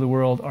all over the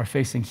world are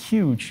facing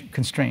huge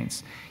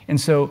constraints.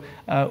 And so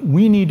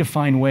we need to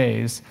find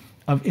ways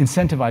of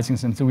incentivizing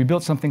them. So we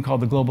built something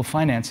called the Global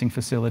Financing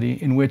Facility,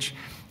 in which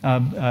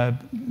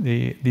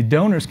the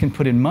donors can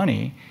put in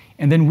money,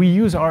 and then we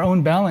use our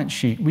own balance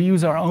sheet. We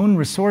use our own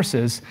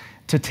resources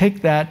to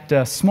take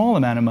that small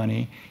amount of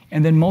money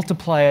and then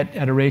multiply it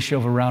at a ratio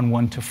of around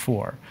 1 to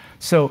 4.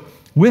 So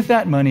with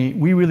that money,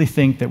 we really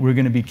think that we're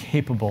going to be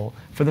capable,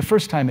 for the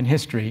first time in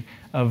history,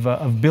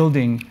 of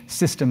building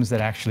systems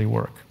that actually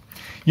work.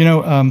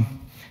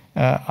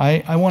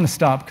 I want to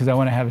stop because I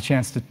want to have a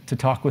chance to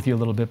talk with you a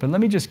little bit, but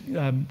let me just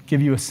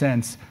give you a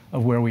sense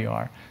of where we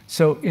are.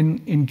 So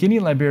in Guinea,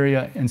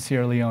 Liberia, and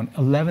Sierra Leone,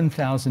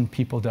 11,000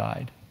 people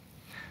died.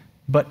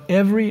 But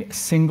every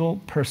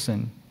single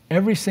person,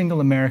 every single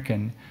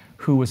American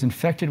who was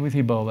infected with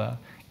Ebola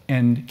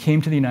and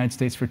came to the United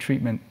States for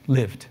treatment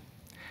lived.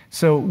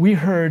 So we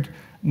heard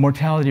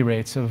mortality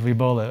rates of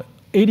Ebola,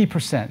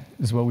 80%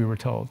 is what we were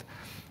told.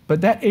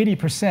 But that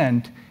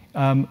 80%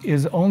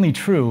 is only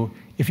true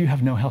if you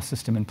have no health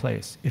system in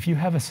place. If you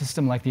have a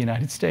system like the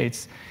United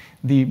States,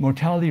 the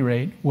mortality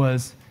rate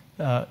was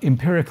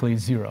empirically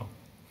 0.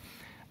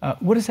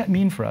 What does that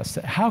mean for us?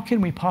 How can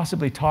we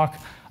possibly talk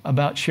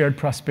about shared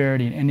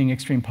prosperity and ending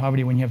extreme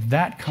poverty when you have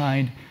that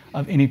kind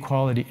of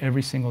inequality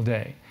every single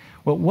day?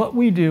 Well, what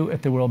we do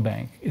at the World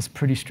Bank is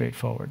pretty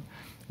straightforward.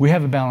 We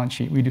have a balance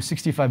sheet. We do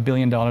 $65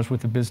 billion worth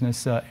of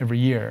business every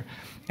year.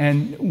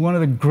 And one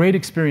of the great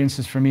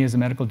experiences for me as a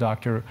medical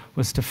doctor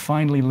was to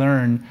finally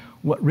learn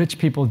what rich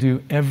people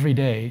do every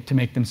day to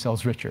make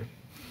themselves richer.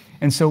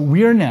 And so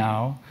we're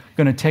now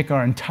going to take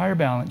our entire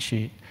balance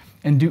sheet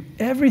and do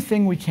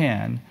everything we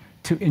can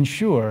to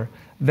ensure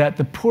that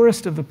the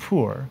poorest of the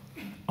poor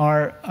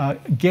are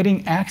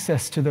getting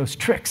access to those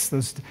tricks,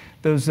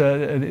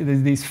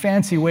 these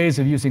fancy ways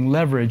of using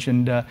leverage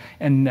and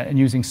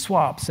using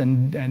swaps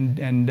and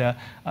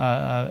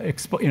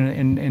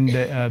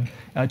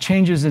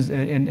changes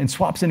in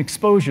swaps and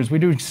exposures. We're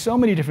doing so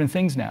many different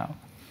things now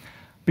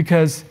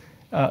because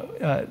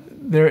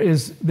there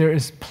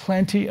is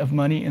plenty of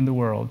money in the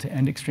world to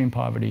end extreme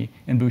poverty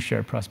and boost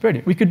shared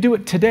prosperity. We could do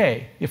it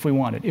today if we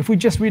wanted. If we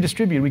just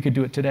redistributed, we could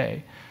do it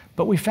today.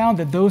 But we found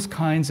that those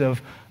kinds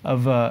of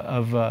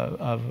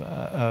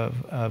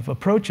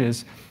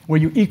approaches where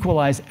you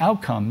equalize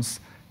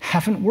outcomes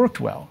haven't worked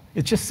well.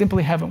 It just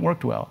simply haven't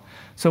worked well.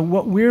 So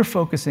what we're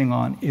focusing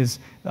on is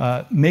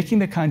making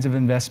the kinds of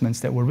investments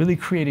that will really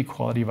create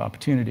equality of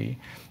opportunity,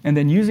 and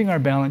then using our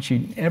balance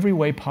sheet in every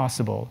way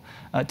possible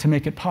to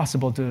make it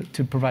possible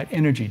to provide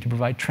energy, to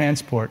provide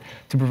transport,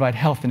 to provide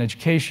health and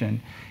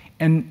education,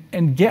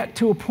 and get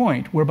to a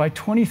point where by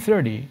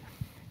 2030,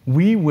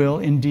 we will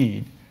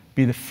indeed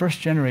be the first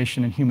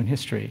generation in human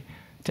history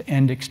to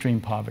end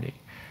extreme poverty.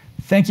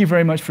 Thank you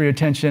very much for your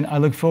attention. I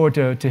look forward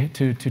to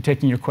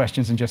taking your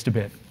questions in just a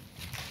bit.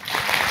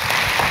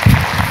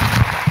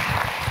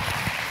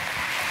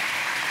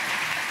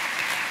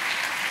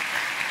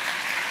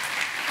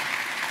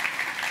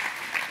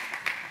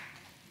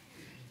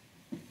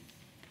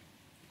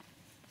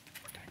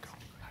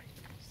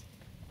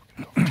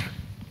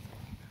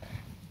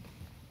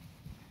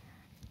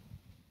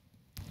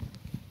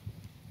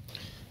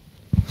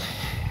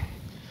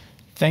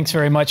 Thanks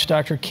very much,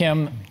 Dr.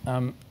 Kim.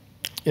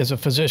 As a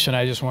physician,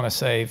 I just want to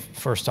say,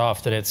 first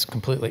off, that it's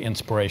completely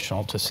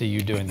inspirational to see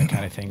you doing the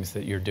kind of things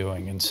that you're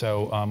doing. And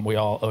so we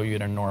all owe you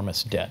an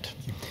enormous debt.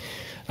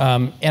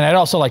 And I'd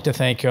also like to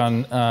thank you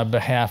on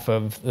behalf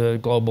of the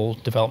Global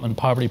Development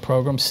Poverty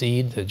Program,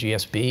 SEED, the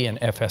GSB, and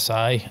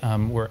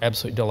FSI. We're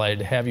absolutely delighted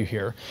to have you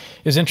here.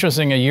 It's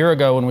interesting, a year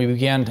ago when we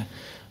began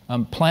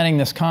planning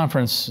this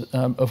conference,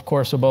 of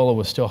course, Ebola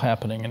was still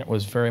happening, and it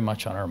was very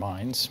much on our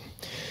minds.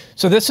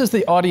 So this is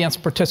the audience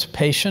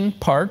participation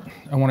part.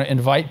 I want to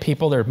invite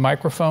people. There are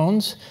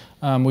microphones.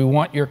 We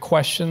want your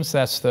questions.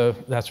 That's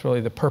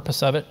really the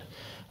purpose of it.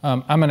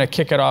 I'm going to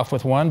kick it off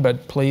with one,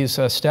 but please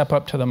step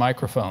up to the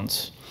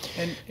microphones.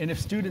 And if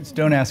students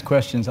don't ask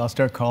questions, I'll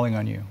start calling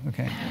on you,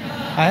 okay?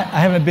 I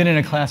haven't been in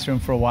a classroom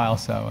for a while,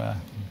 so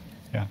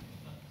yeah.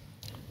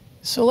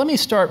 So let me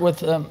start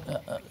with,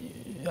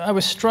 I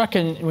was struck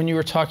when you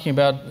were talking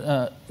about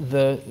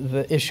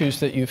the issues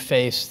that you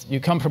faced. You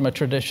come from a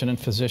tradition in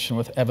physician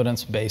with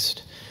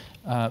evidence-based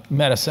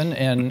medicine,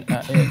 and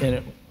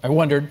I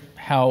wondered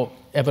how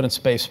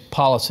evidence-based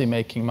policy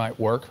making might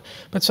work.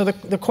 But so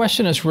the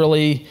question is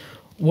really,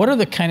 what are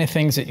the kind of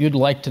things that you'd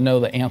like to know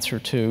the answer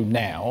to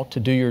now to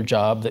do your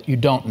job that you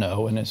don't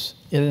know? And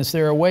is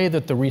there a way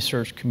that the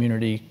research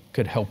community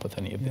could help with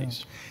any of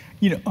these?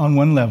 You know, on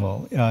one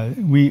level,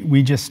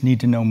 we just need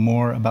to know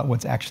more about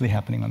what's actually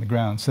happening on the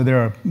ground. So there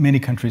are many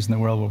countries in the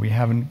world where we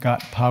haven't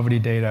got poverty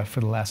data for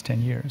the last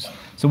 10 years.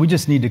 So we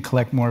just need to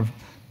collect more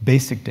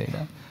basic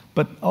data.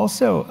 But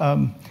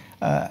also,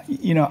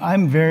 you know,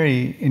 I'm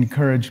very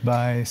encouraged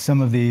by some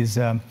of these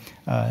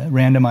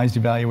randomized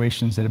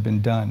evaluations that have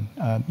been done.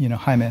 You know,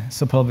 Jaime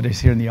Sepulveda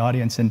is here in the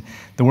audience, and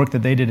the work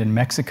that they did in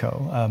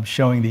Mexico,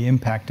 showing the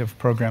impact of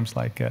programs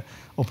like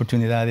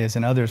Oportunidades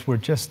and others were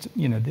just,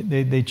 you know,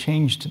 they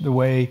changed the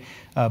way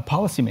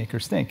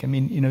policymakers think. I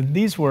mean, you know,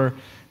 these were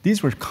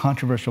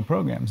controversial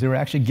programs. They were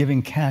actually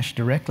giving cash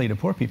directly to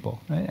poor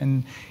people, right?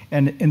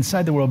 And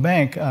inside the World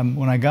Bank,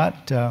 when I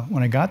got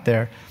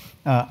there,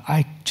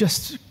 I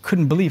just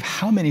couldn't believe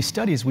how many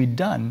studies we'd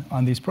done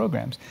on these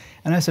programs.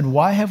 And I said,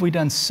 why have we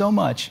done so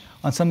much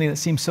on something that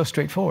seems so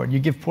straightforward? You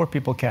give poor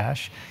people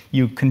cash,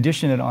 you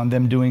condition it on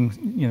them doing,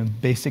 you know,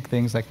 basic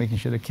things like making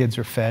sure their kids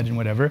are fed and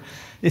whatever.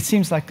 It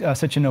seems like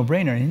such a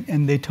no-brainer.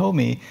 And they told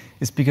me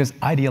it's because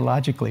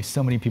ideologically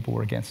so many people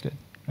were against it.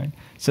 right?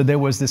 So there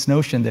was this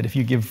notion that if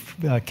you give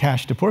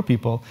cash to poor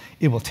people,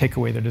 it will take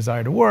away their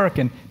desire to work,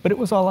 but it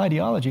was all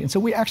ideology. And so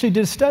we actually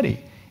did a study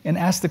and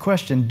asked the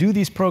question, do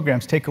these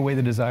programs take away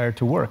the desire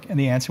to work? And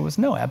the answer was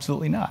no,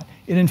 absolutely not.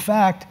 It in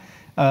fact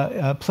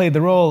played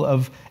the role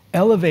of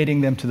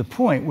elevating them to the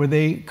point where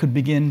they could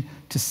begin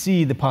to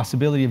see the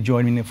possibility of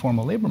joining the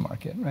formal labor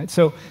market, right?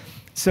 So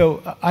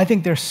I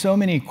think there's so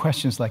many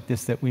questions like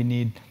this that we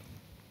need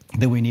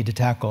to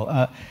tackle.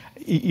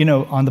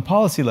 On the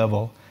policy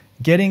level,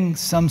 getting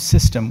some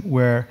system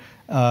where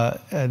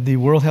the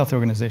World Health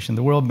Organization,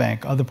 the World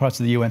Bank, other parts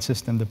of the UN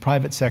system, the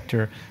private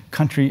sector,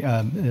 country,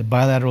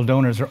 bilateral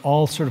donors are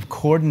all sort of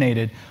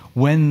coordinated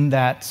when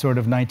that sort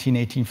of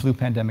 1918 flu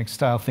pandemic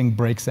style thing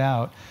breaks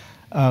out.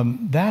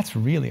 That's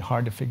really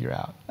hard to figure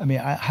out. I mean,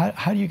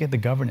 how do you get the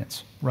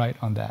governance right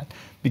on that?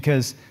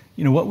 Because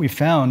what we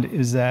found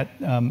is that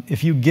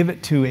if you give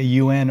it to a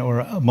UN or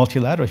a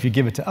multilateral, if you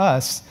give it to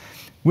us,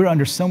 we're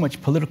under so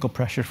much political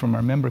pressure from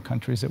our member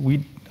countries that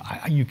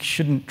you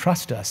shouldn't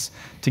trust us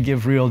to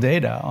give real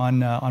data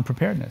on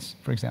preparedness,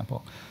 for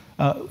example.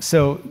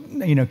 So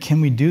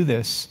can we do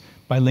this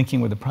by linking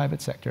with the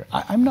private sector?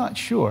 I'm not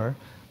sure,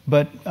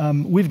 but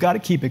we've got to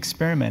keep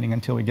experimenting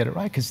until we get it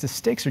right, because the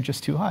stakes are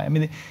just too high. I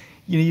mean,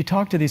 you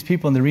talk to these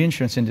people in the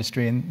reinsurance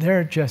industry, and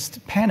they're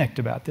just panicked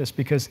about this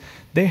because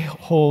they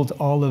hold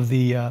all of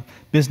the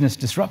business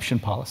disruption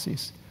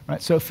policies.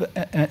 Right? So if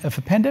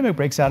a pandemic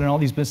breaks out and all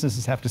these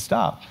businesses have to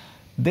stop,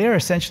 they're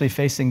essentially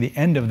facing the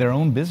end of their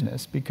own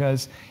business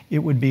because it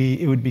would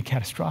be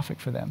catastrophic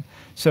for them.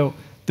 So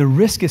the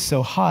risk is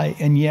so high,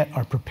 and yet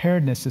our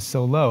preparedness is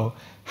so low.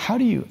 How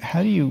do you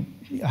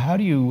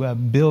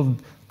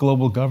build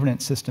global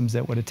governance systems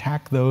that would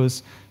attack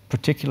those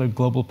particular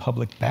global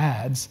public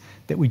bads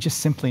that we just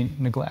simply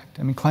neglect?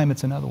 I mean,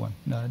 climate's another one,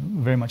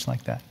 very much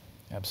like that.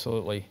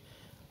 Absolutely.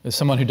 As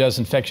someone who does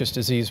infectious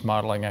disease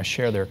modeling, I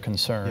share their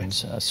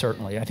concerns, yes.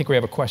 Certainly. I think we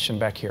have a question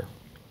back here.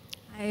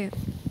 Hi,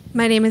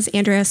 my name is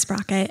Andrea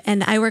Sprocket,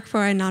 and I work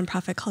for a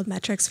nonprofit called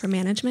Metrics for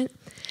Management.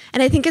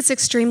 And I think it's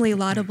extremely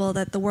laudable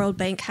that the World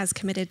Bank has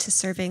committed to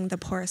serving the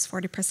poorest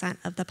 40%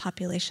 of the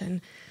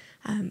population.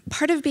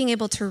 Part of being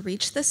able to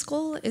reach this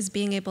goal is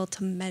being able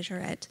to measure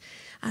it.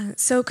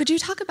 So could you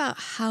talk about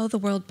how the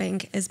World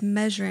Bank is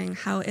measuring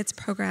how its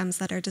programs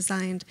that are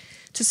designed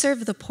to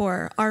serve the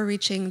poor are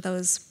reaching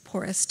those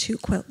poorest two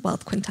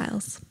wealth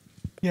quintiles?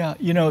 Yeah,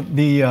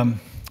 the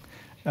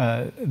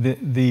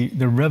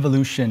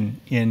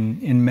revolution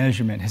in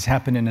measurement has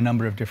happened in a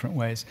number of different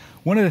ways.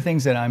 One of the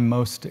things that I'm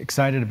most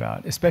excited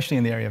about, especially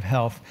in the area of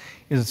health,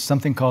 is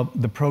something called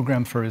the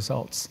Program for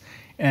Results.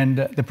 And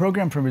the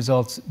Program for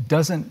Results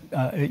doesn't,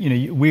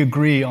 we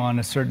agree on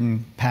a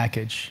certain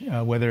package,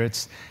 whether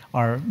it's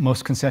our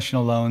most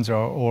concessional loans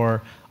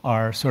or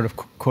our sort of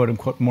quote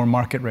unquote more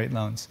market rate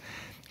loans.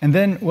 And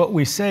then what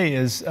we say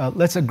is,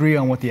 let's agree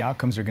on what the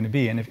outcomes are going to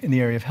be. And if in the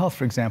area of health,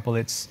 for example,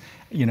 it's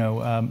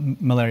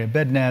malaria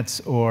bed nets,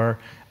 or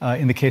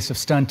in the case of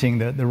stunting,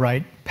 the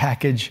right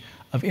package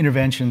of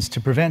interventions to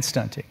prevent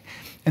stunting.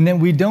 And then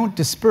we don't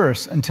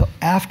disperse until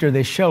after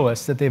they show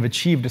us that they've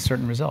achieved a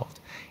certain result.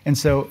 And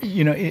so,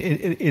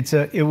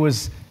 it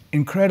was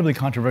incredibly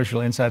controversial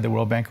inside the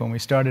World Bank when we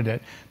started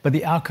it, but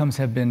the outcomes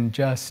have been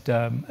just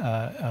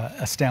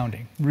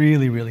astounding,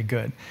 really, really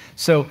good.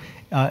 So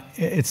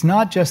it's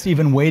not just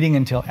even waiting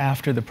until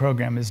after the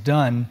program is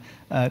done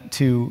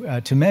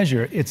to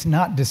measure. It's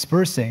not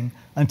dispersing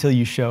until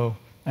you show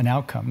an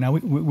outcome. Now,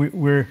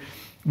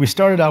 we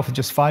started off with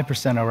just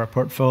 5% of our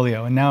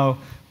portfolio, and now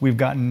we've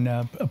gotten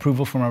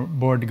approval from our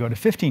board to go to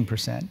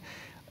 15%.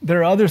 There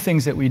are other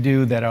things that we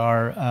do that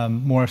are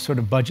more sort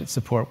of budget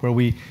support, where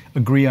we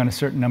agree on a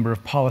certain number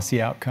of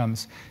policy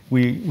outcomes.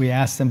 We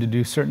ask them to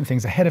do certain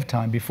things ahead of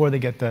time before they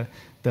get the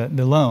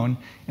loan,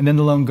 and then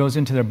the loan goes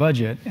into their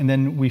budget, and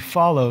then we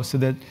follow so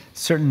that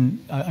certain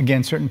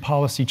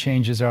policy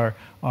changes are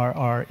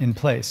in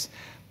place.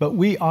 But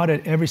we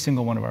audit every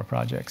single one of our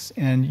projects,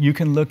 and you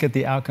can look at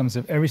the outcomes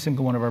of every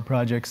single one of our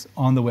projects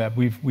on the web.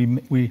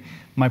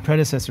 My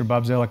predecessor,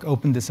 Bob Zellick,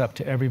 opened this up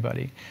to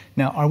everybody.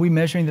 Now, are we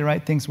measuring the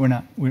right things? We're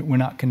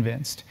not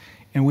convinced.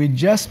 And we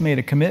just made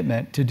a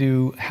commitment to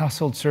do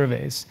household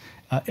surveys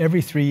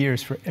every 3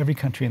 years for every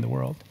country in the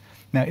world.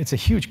 Now, it's a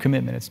huge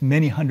commitment. It's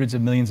many hundreds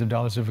of millions of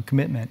dollars of a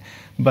commitment.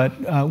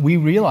 But we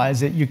realize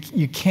that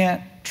you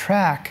can't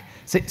track.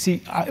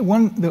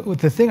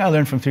 The thing I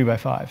learned from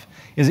 3x5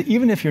 is that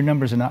even if your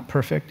numbers are not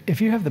perfect, if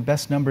you have the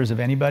best numbers of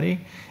anybody,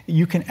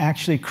 you can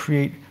actually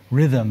create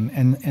rhythm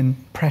and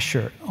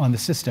pressure on the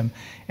system.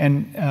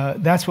 And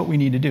that's what we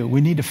need to do. We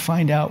need to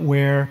find out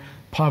where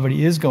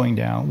poverty is going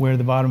down, where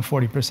the bottom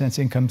 40%'s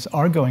incomes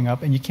are going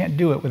up, and you can't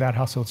do it without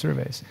household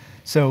surveys.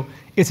 So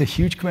it's a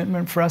huge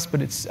commitment for us,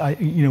 but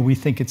we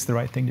think it's the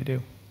right thing to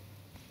do.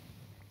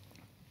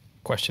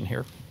 Question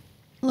here.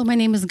 Hello, my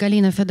name is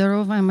Galina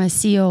Fedorova. I'm a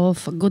CEO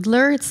of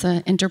Goodler. It's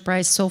an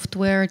enterprise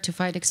software to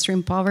fight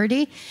extreme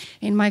poverty.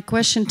 And my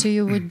question to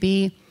you would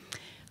be,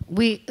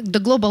 the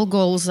global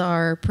goals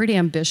are pretty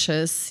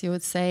ambitious, you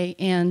would say,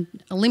 and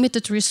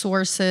limited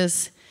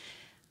resources.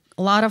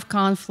 a lot of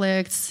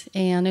conflicts,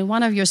 and in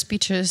one of your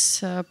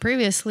speeches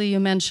previously, you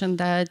mentioned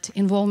that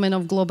involvement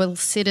of global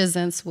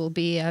citizens will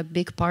be a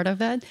big part of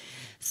that.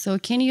 So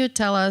can you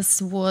tell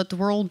us what the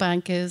World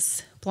Bank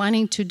is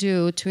planning to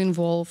do to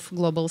involve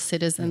global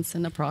citizens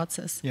in the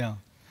process? Yeah.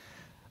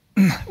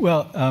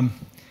 Well,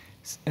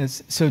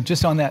 so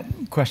just on that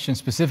question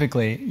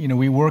specifically,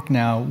 we work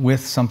now with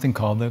something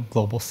called the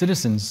Global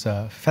Citizens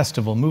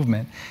Festival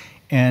movement.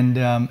 And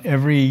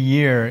every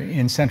year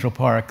in Central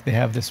Park, they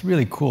have this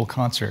really cool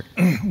concert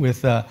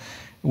with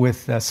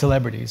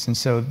celebrities. And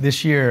so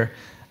this year,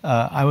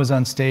 I was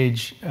on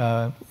stage,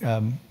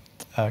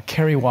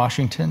 Kerry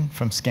Washington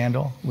from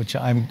Scandal, which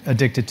I'm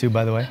addicted to,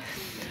 by the way,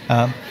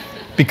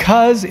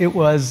 because it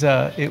was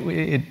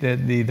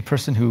the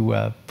person who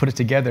put it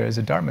together is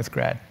a Dartmouth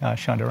grad,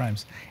 Shonda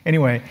Rhimes.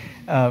 Anyway,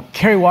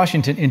 Kerry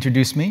Washington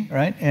introduced me,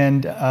 right?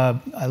 And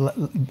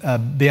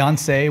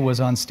Beyonce was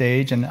on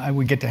stage, and I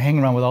would get to hang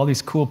around with all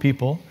these cool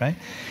people, right?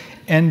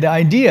 And the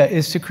idea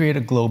is to create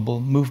a global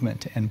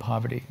movement to end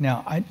poverty.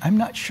 Now, I'm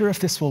not sure if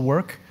this will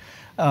work,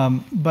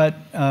 but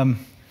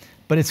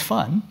it's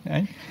fun,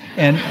 right?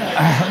 And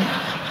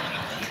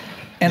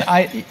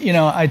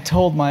I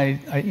told I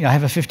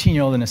have a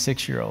 15-year-old and a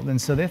 6-year-old, and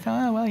so they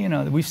thought, oh,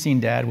 well, we've seen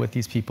Dad with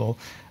these people,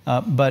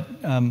 but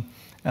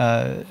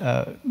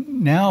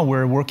now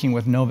we're working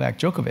with Novak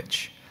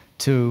Djokovic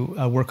to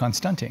work on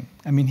stunting.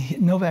 I mean,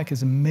 Novak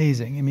is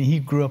amazing. I mean, he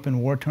grew up in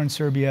war-torn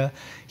Serbia.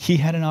 He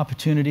had an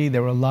opportunity.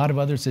 There were a lot of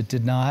others that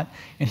did not,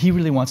 and he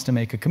really wants to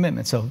make a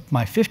commitment. So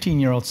my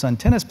 15-year-old son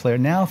tennis player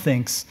now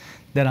thinks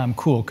that I'm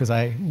cool because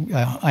I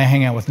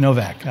hang out with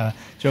Novak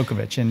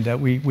Djokovic, and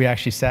we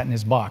actually sat in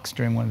his box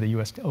during one of the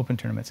U.S. Open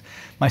tournaments.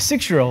 My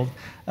 6-year-old,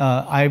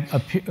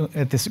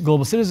 at this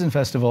Global Citizen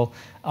Festival,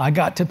 I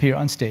got to appear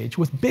on stage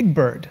with Big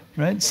Bird,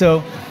 right?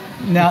 So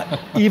now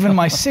even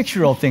my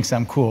 6-year-old thinks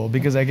I'm cool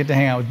because I get to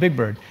hang out with Big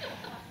Bird.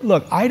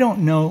 Look, I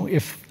don't know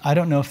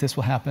if this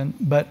will happen,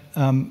 but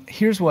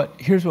here's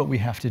what we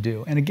have to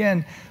do. And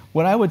again,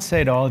 what I would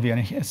say to all of you,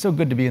 and it's so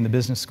good to be in the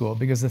business school,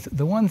 because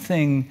the one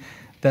thing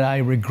that I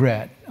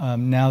regret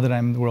now that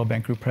I'm the World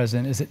Bank Group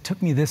president is it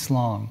took me this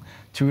long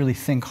to really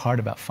think hard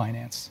about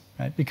finance,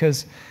 right?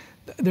 Because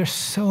there's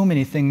so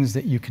many things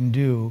that you can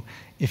do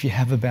if you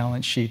have a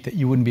balance sheet that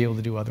you wouldn't be able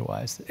to do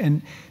otherwise.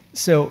 And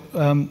so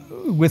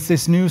with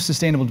this new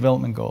Sustainable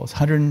Development Goals,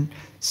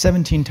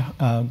 117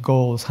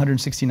 goals,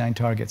 169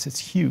 targets, it's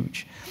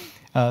huge.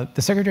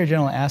 The Secretary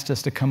General asked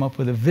us to come up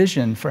with a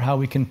vision for how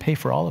we can pay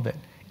for all of it.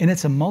 And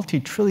it's a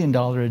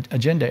multi-trillion-dollar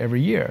agenda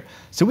every year.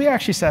 So we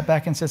actually sat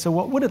back and said, so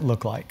what would it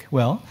look like?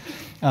 Well,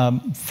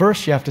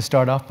 first you have to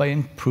start off by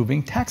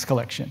improving tax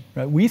collection.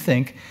 Right? We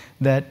think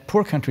that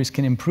poor countries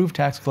can improve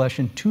tax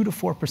collection 2 to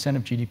 4%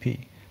 of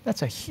GDP.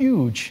 That's a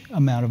huge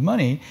amount of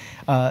money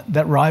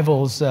that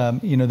rivals the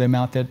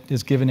amount that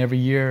is given every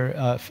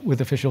year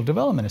with official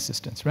development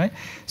assistance, right?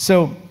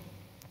 So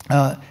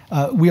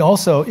we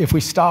also, if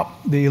we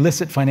stop the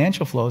illicit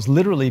financial flows,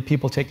 literally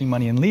people taking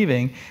money and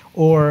leaving,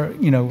 or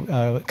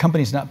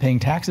companies not paying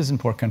taxes in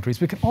poor countries,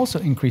 we can also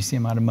increase the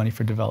amount of money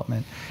for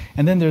development.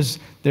 And then there's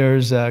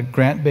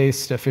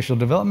grant-based official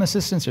development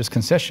assistance, there's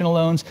concessional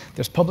loans,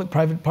 there's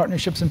public-private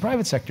partnerships in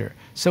private sector.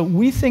 So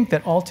we think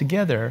that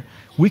altogether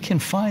we can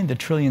find the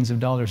trillions of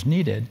dollars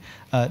needed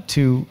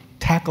to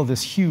tackle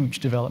this huge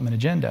development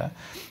agenda.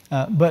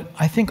 But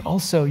I think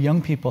also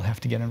young people have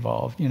to get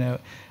involved.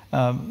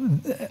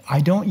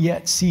 I don't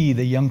yet see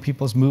the young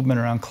people's movement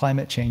around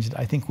climate change that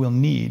I think we'll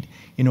need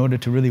in order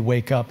to really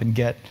wake up and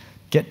get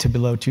to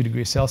below 2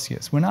 degrees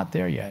Celsius. We're not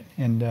there yet.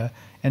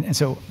 And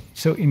so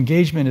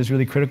engagement is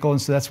really critical.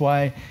 And so that's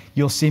why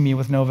you'll see me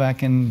with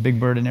Novak and Big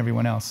Bird and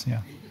everyone else.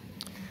 Yeah.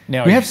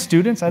 Now we have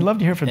students. I'd love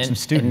to hear from some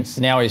students.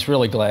 And now he's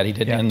really glad he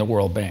didn't end the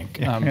World Bank.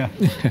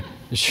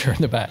 Sure,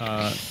 in the back.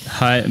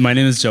 Hi, my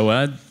name is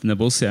Jawad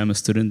Nabulsi. I'm a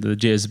student at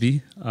the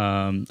JSB.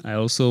 I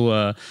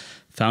also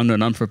found a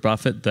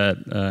non-for-profit that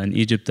in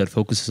Egypt that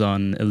focuses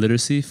on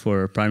illiteracy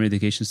for primary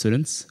education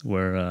students,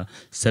 where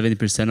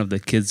 70% of the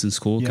kids in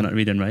school cannot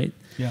read and write.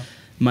 Yeah.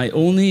 My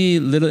only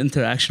little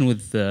interaction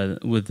with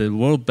the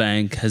World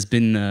Bank has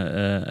been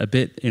a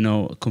bit,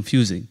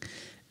 confusing.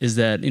 Is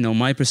that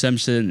my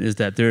perception is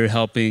that they're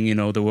helping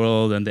the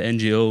world and the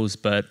NGOs,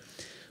 but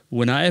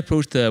when I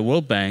approached the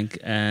World Bank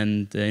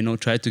and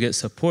tried to get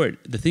support,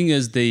 the thing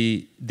is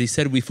they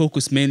said we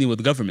focus mainly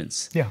with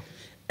governments. Yeah.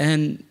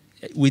 And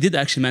we did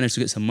actually manage to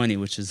get some money,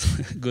 which is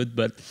good.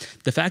 But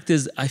the fact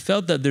is, I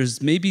felt that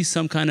there's maybe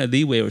some kind of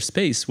leeway or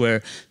space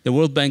where the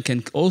World Bank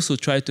can also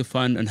try to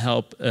fund and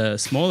help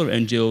smaller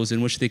NGOs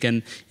in which they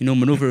can,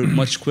 maneuver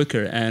much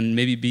quicker and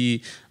maybe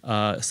be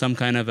some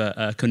kind of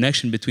a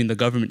connection between the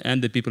government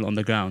and the people on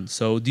the ground.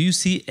 So do you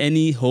see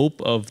any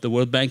hope of the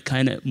World Bank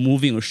kind of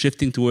moving or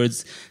shifting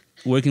towards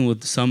working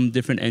with some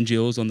different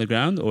NGOs on the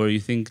ground, or you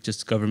think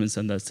just governments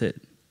and that's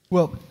it?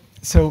 Well,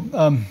 so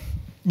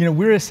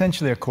we're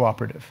essentially a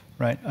cooperative,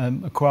 right?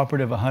 A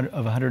cooperative of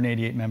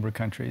 188 member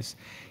countries,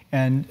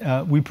 and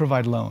we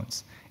provide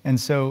loans. And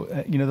so,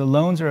 the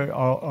loans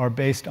are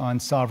based on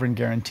sovereign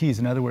guarantees.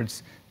 In other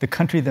words, the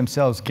country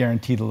themselves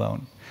guarantee the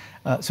loan.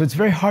 So it's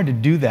very hard to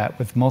do that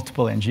with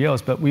multiple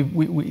NGOs, but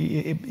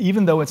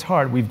even though it's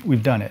hard,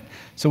 we've done it.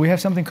 So we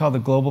have something called the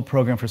Global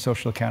Program for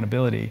Social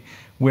Accountability,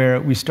 where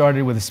we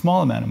started with a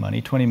small amount of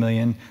money, 20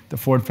 million. The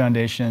Ford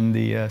Foundation,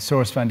 the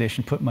Soros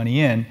Foundation put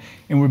money in,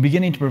 and we're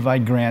beginning to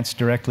provide grants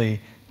directly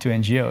to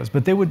NGOs.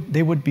 But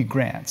they would be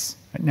grants.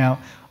 Now,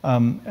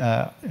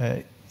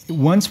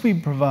 once we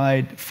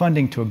provide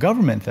funding to a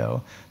government,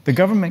 though, the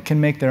government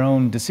can make their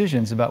own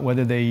decisions about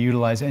whether they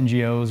utilize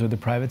NGOs or the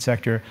private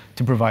sector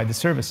to provide the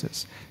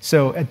services.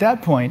 So at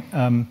that point,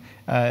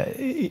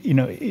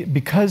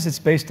 because it's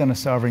based on a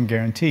sovereign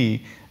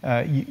guarantee,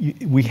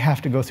 we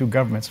have to go through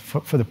governments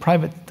for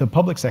the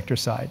public sector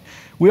side.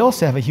 We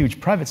also have a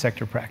huge private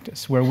sector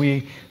practice where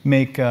we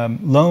make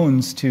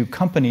loans to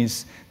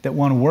companies that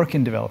want to work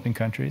in developing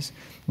countries,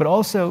 but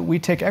also we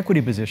take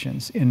equity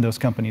positions in those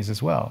companies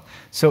as well.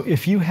 So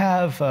if you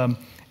have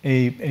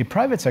a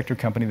private sector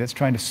company that's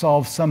trying to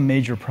solve some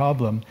major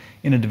problem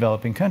in a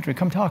developing country,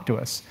 come talk to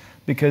us.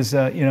 Because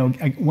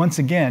once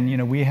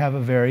again, we have a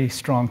very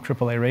strong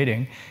AAA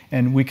rating,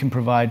 and we can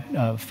provide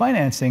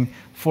financing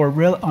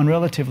on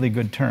relatively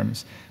good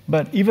terms.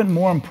 But even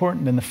more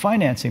important than the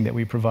financing that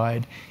we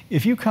provide,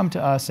 if you come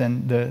to us,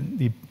 and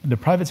the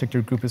private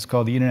sector group is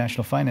called the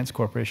International Finance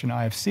Corporation,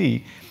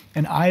 IFC,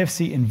 and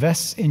IFC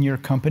invests in your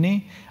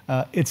company,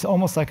 it's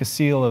almost like a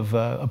seal of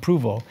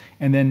approval,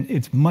 and then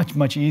it's much,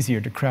 much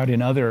easier to crowd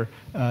in other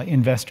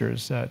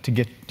investors to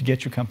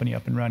get your company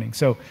up and running.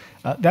 So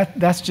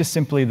that's just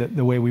simply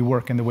the way we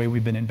work and the way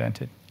we've been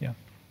invented. Yeah.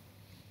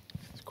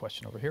 There's a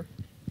question over here.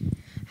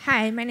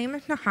 Hi, my name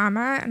is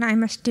Nahama, and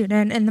I'm a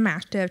student in the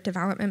Master of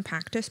Development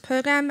Practice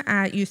program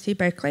at UC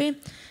Berkeley.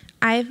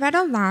 I've read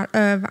a lot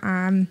of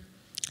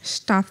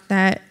stuff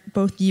that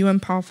both you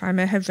and Paul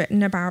Farmer have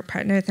written about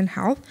partners in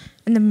health,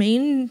 and the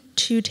main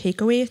two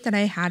takeaways that I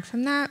had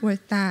from that was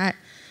that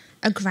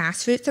a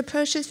grassroots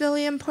approach is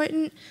really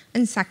important,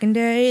 and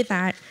secondary,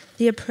 that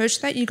the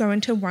approach that you go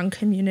into one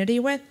community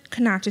with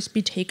cannot just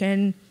be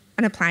taken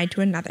and applied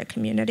to another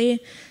community.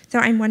 So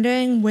I'm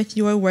wondering, with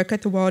your work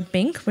at the World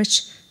Bank,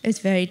 which is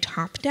very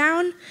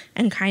top-down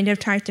and kind of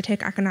tries to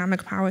take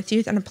economic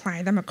policies and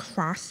apply them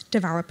across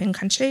developing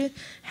countries,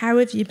 how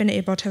have you been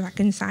able to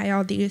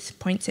reconcile these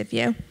points of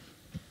view?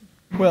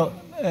 Well,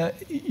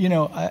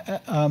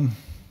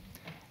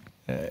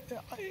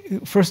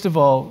 first of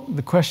all,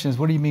 the question is,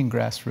 what do you mean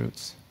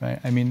grassroots, right?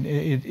 I mean,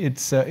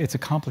 it's a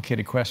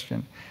complicated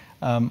question.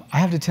 I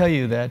have to tell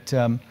you that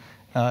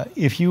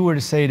if you were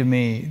to say to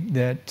me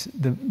that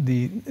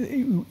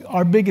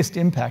our biggest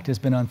impact has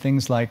been on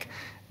things like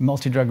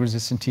multi-drug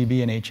resistant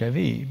TB and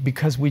HIV,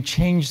 because we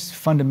changed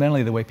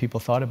fundamentally the way people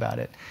thought about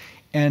it.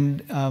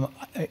 And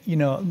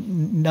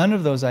none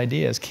of those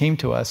ideas came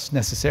to us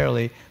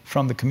necessarily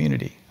from the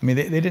community. I mean,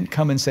 they didn't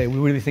come and say, we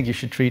really think you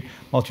should treat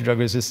multi-drug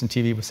resistant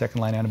TB with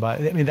second-line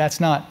antibiotics. I mean, that's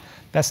not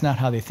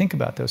how they think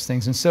about those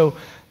things. And so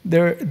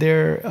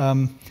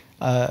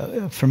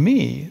for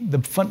me,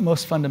 the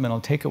most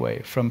fundamental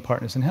takeaway from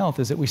Partners in Health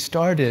is that we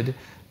started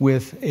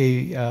with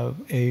a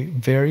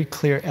very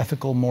clear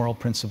ethical moral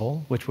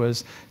principle, which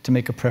was to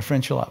make a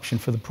preferential option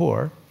for the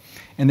poor.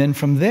 And then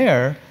from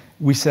there,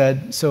 we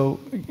said, so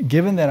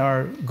given that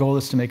our goal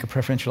is to make a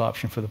preferential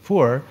option for the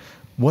poor,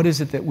 what is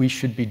it that we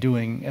should be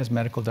doing as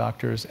medical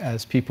doctors,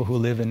 as people who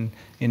live in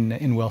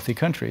wealthy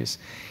countries?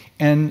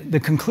 And the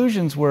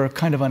conclusions were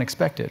kind of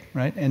unexpected,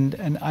 right? And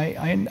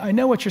I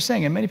know what you're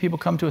saying, and many people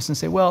come to us and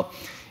say, well,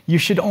 you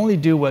should only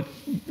do what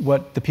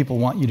the people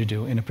want you to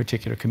do in a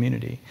particular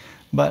community.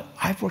 But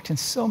I've worked in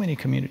so many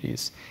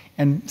communities,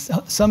 and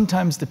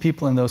sometimes the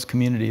people in those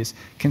communities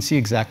can see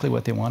exactly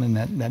what they want, and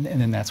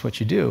then that's what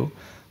you do.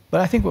 But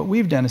I think what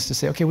we've done is to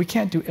say, okay, we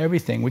can't do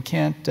everything.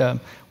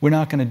 We're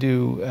not going to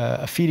do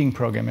a feeding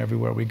program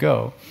everywhere we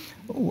go.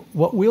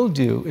 What we'll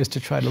do is to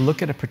try to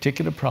look at a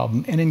particular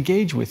problem and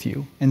engage with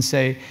you and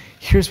say,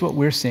 here's what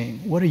we're seeing.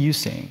 What are you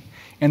seeing?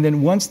 And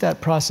then once that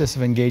process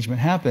of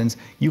engagement happens,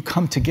 you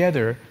come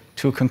together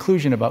to a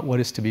conclusion about what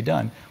is to be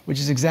done, which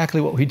is exactly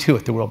what we do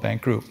at the World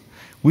Bank Group.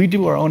 We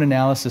do our own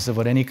analysis of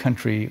what any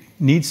country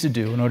needs to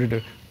do in order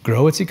to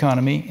grow its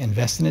economy,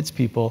 invest in its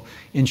people,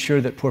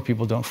 ensure that poor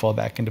people don't fall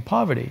back into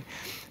poverty.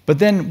 But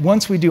then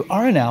once we do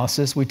our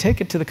analysis, we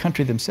take it to the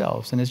country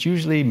themselves, and it's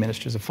usually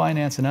ministers of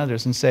finance and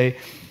others, and say,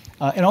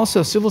 and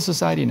also civil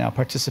society now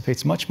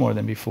participates much more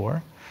than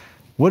before.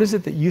 What is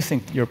it that you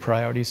think your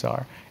priorities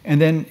are?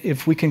 And then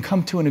if we can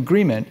come to an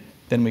agreement,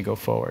 then we go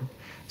forward.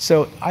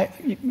 So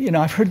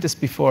I've heard this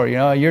before,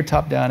 you're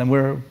top down and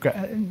we're,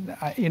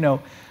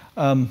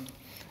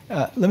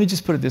 let me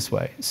just put it this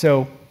way.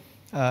 So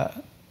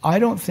I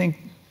don't think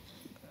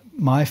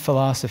my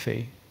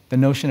philosophy, the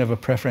notion of a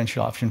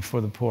preferential option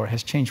for the poor,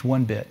 has changed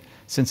one bit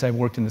since I've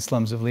worked in the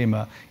slums of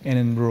Lima and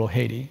in rural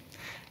Haiti.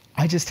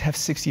 I just have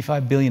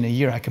 $65 billion a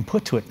year I can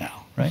put to it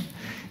now, right?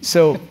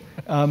 So,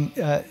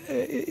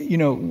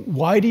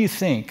 why do you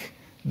think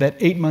that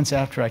 8 months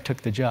after I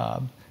took the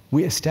job,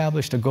 we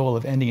established a goal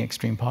of ending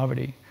extreme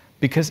poverty?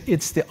 because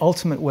it's the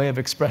ultimate way of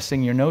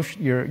expressing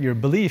your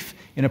belief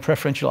in a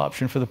preferential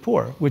option for the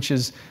poor, which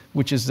is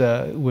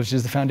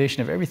the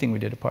foundation of everything we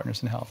did at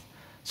Partners in Health.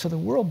 So the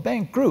World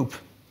Bank Group,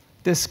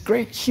 this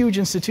great, huge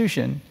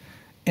institution,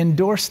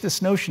 endorsed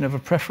this notion of a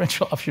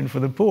preferential option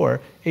for the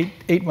poor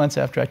eight months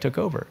after I took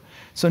over.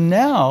 So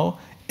now,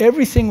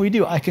 everything we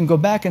do, I can go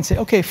back and say,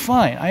 okay,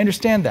 fine, I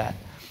understand that.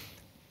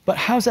 But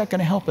how's that going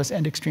to help us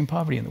end extreme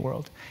poverty in the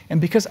world?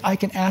 And because I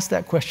can ask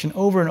that question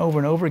over and over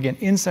and over again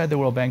inside the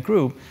World Bank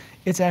Group,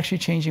 it's actually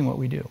changing what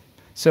we do.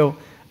 So,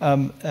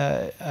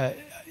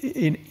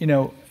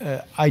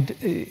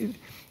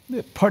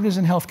 Partners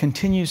in Health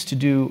continues to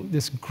do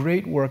this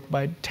great work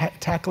by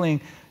tackling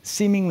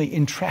seemingly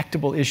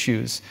intractable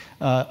issues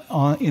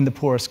in the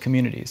poorest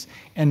communities.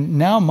 And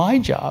now my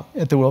job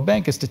at the World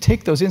Bank is to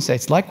take those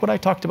insights, like what I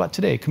talked about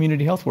today,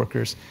 community health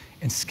workers,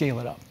 and scale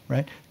it up,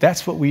 right?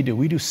 That's what we do.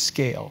 We do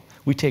scale.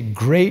 We take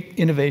great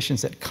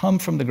innovations that come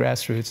from the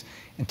grassroots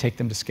and take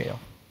them to scale.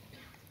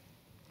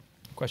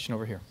 Question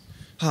over here.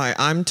 Hi,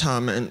 I'm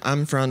Tom, and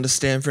I'm from the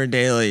Stanford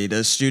Daily,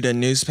 the student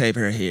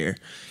newspaper here.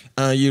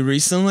 You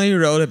recently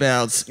wrote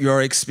about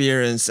your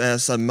experience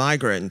as a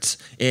migrant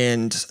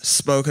and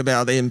spoke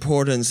about the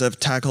importance of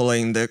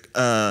tackling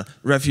the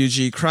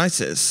refugee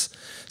crisis.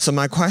 So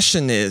my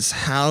question is,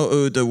 how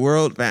would the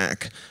World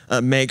Bank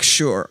make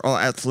sure, or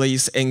at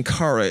least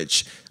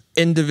encourage,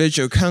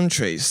 individual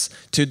countries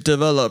to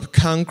develop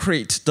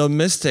concrete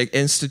domestic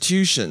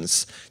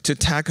institutions to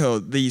tackle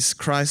these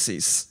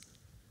crises?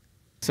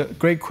 So,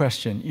 great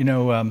question. You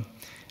know,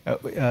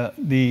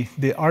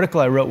 the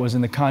article I wrote was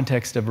in the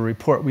context of a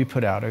report we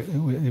put out.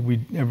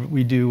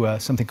 We do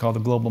something called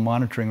the Global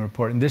Monitoring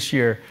Report, and this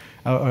year,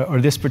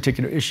 or this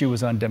particular issue,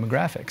 was on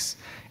demographics.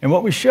 And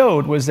what we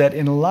showed was that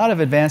in a lot of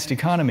advanced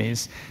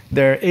economies,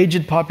 their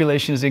aged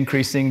population is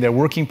increasing, their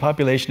working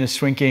population is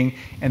shrinking,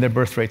 and their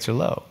birth rates are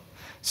low.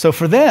 So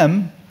for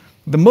them,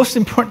 the most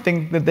important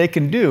thing that they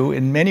can do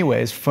in many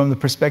ways from the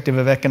perspective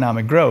of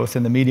economic growth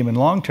in the medium and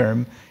long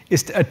term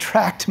is to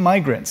attract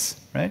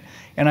migrants, right?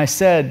 And I've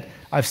said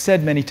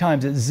many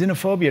times that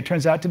xenophobia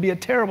turns out to be a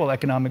terrible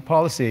economic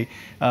policy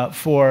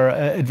for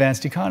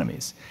advanced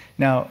economies.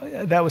 Now,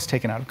 that was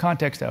taken out of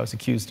context. I was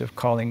accused of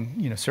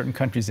calling certain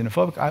countries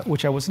xenophobic,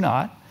 which I was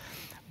not.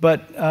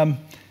 But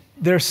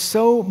there's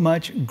so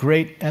much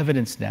great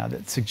evidence now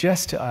that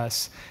suggests to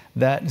us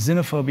that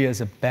xenophobia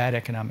is a bad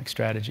economic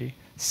strategy.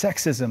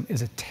 Sexism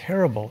is a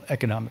terrible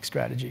economic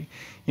strategy.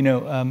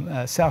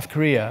 South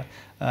Korea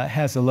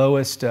has the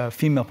lowest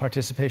female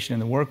participation in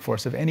the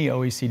workforce of any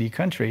OECD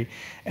country.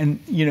 And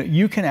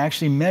you can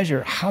actually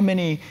measure how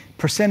many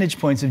percentage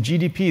points of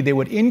GDP they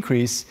would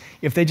increase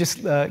if they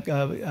just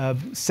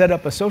set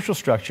up a social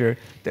structure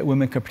that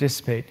women could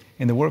participate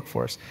in the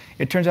workforce.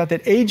 It turns out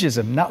that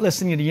ageism, not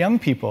listening to young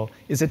people,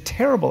 is a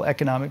terrible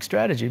economic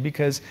strategy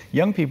because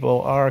young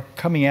people are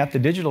coming at the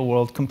digital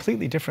world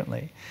completely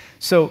differently.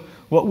 So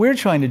what we're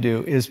trying to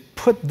do is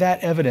put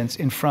that evidence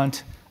in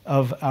front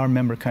of our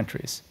member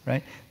countries,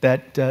 right?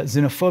 That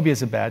xenophobia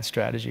is a bad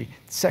strategy,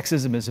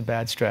 sexism is a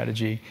bad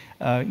strategy,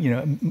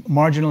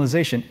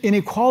 marginalization,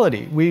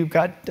 inequality. We've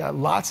got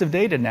lots of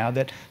data now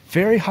that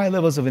very high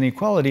levels of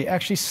inequality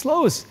actually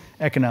slows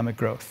economic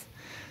growth.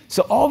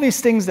 So all these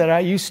things that I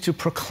used to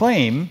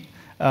proclaim,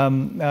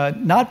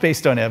 not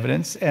based on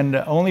evidence and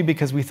only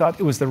because we thought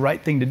it was the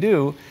right thing to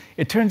do,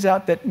 it turns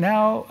out that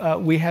now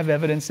we have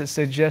evidence that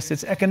suggests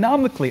it's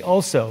economically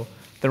also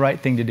the right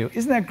thing to do.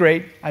 Isn't that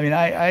great? I mean,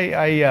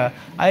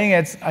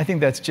 I think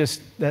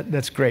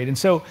that's great. And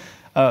so,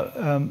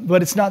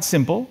 but it's not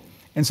simple.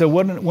 And so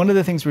one of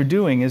the things we're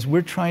doing is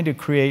we're trying to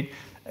create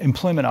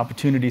employment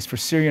opportunities for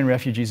Syrian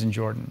refugees in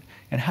Jordan.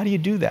 And how do you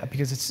do that?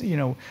 Because it's,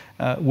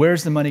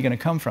 where's the money going to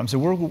come from? So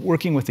we're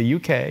working with the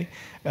UK,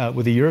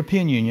 with the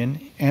European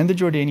Union, and the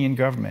Jordanian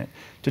government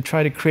to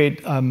try to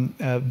create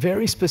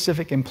very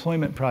specific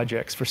employment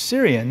projects for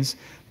Syrians,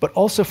 but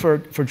also for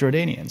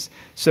Jordanians.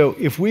 So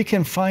if we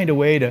can find a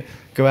way to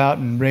go out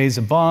and raise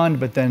a bond,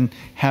 but then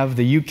have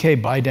the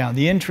UK buy down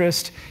the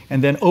interest,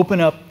 and then open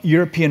up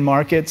European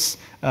markets,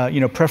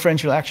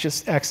 preferential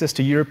access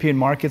to European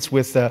markets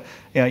with,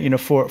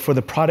 for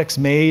the products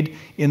made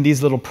in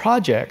these little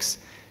projects,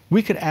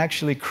 we could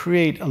actually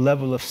create a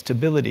level of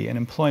stability and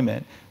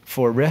employment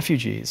for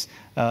refugees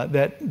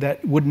that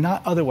would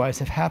not otherwise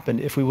have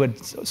happened if we would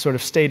sort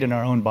of stayed in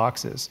our own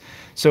boxes.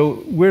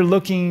 So we're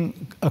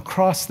looking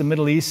across the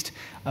Middle East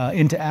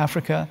into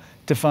Africa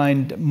to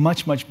find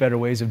much, much better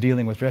ways of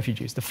dealing with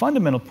refugees. The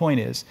fundamental point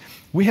is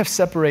we have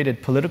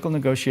separated political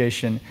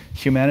negotiation,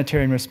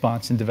 humanitarian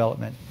response, and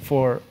development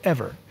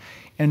forever.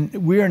 And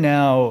we are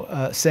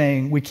now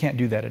saying we can't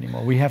do that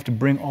anymore. We have to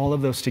bring all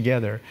of those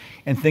together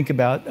and think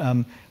about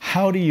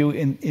how do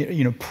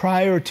you,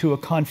 prior to a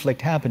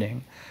conflict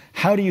happening,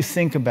 how do you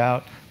think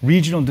about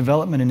regional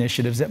development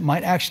initiatives that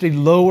might actually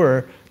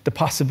lower the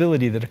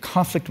possibility that a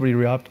conflict would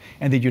erupt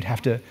and that you'd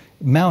have to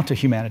mount a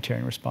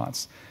humanitarian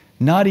response?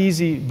 Not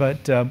easy,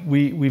 but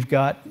we've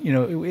got,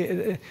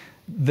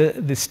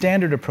 the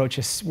standard approach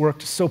has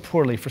worked so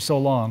poorly for so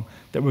long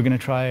that we're going to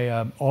try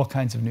all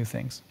kinds of new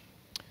things.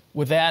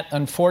 With that,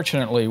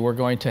 unfortunately, we're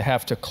going to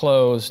have to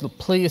close.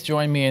 Please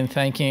join me in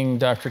thanking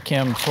Dr.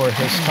 Kim for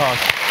his talk.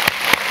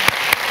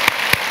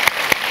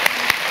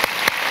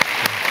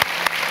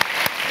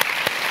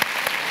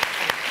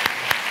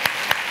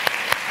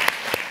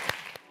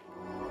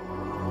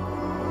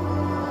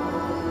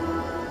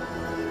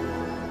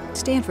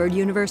 Stanford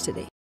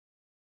University.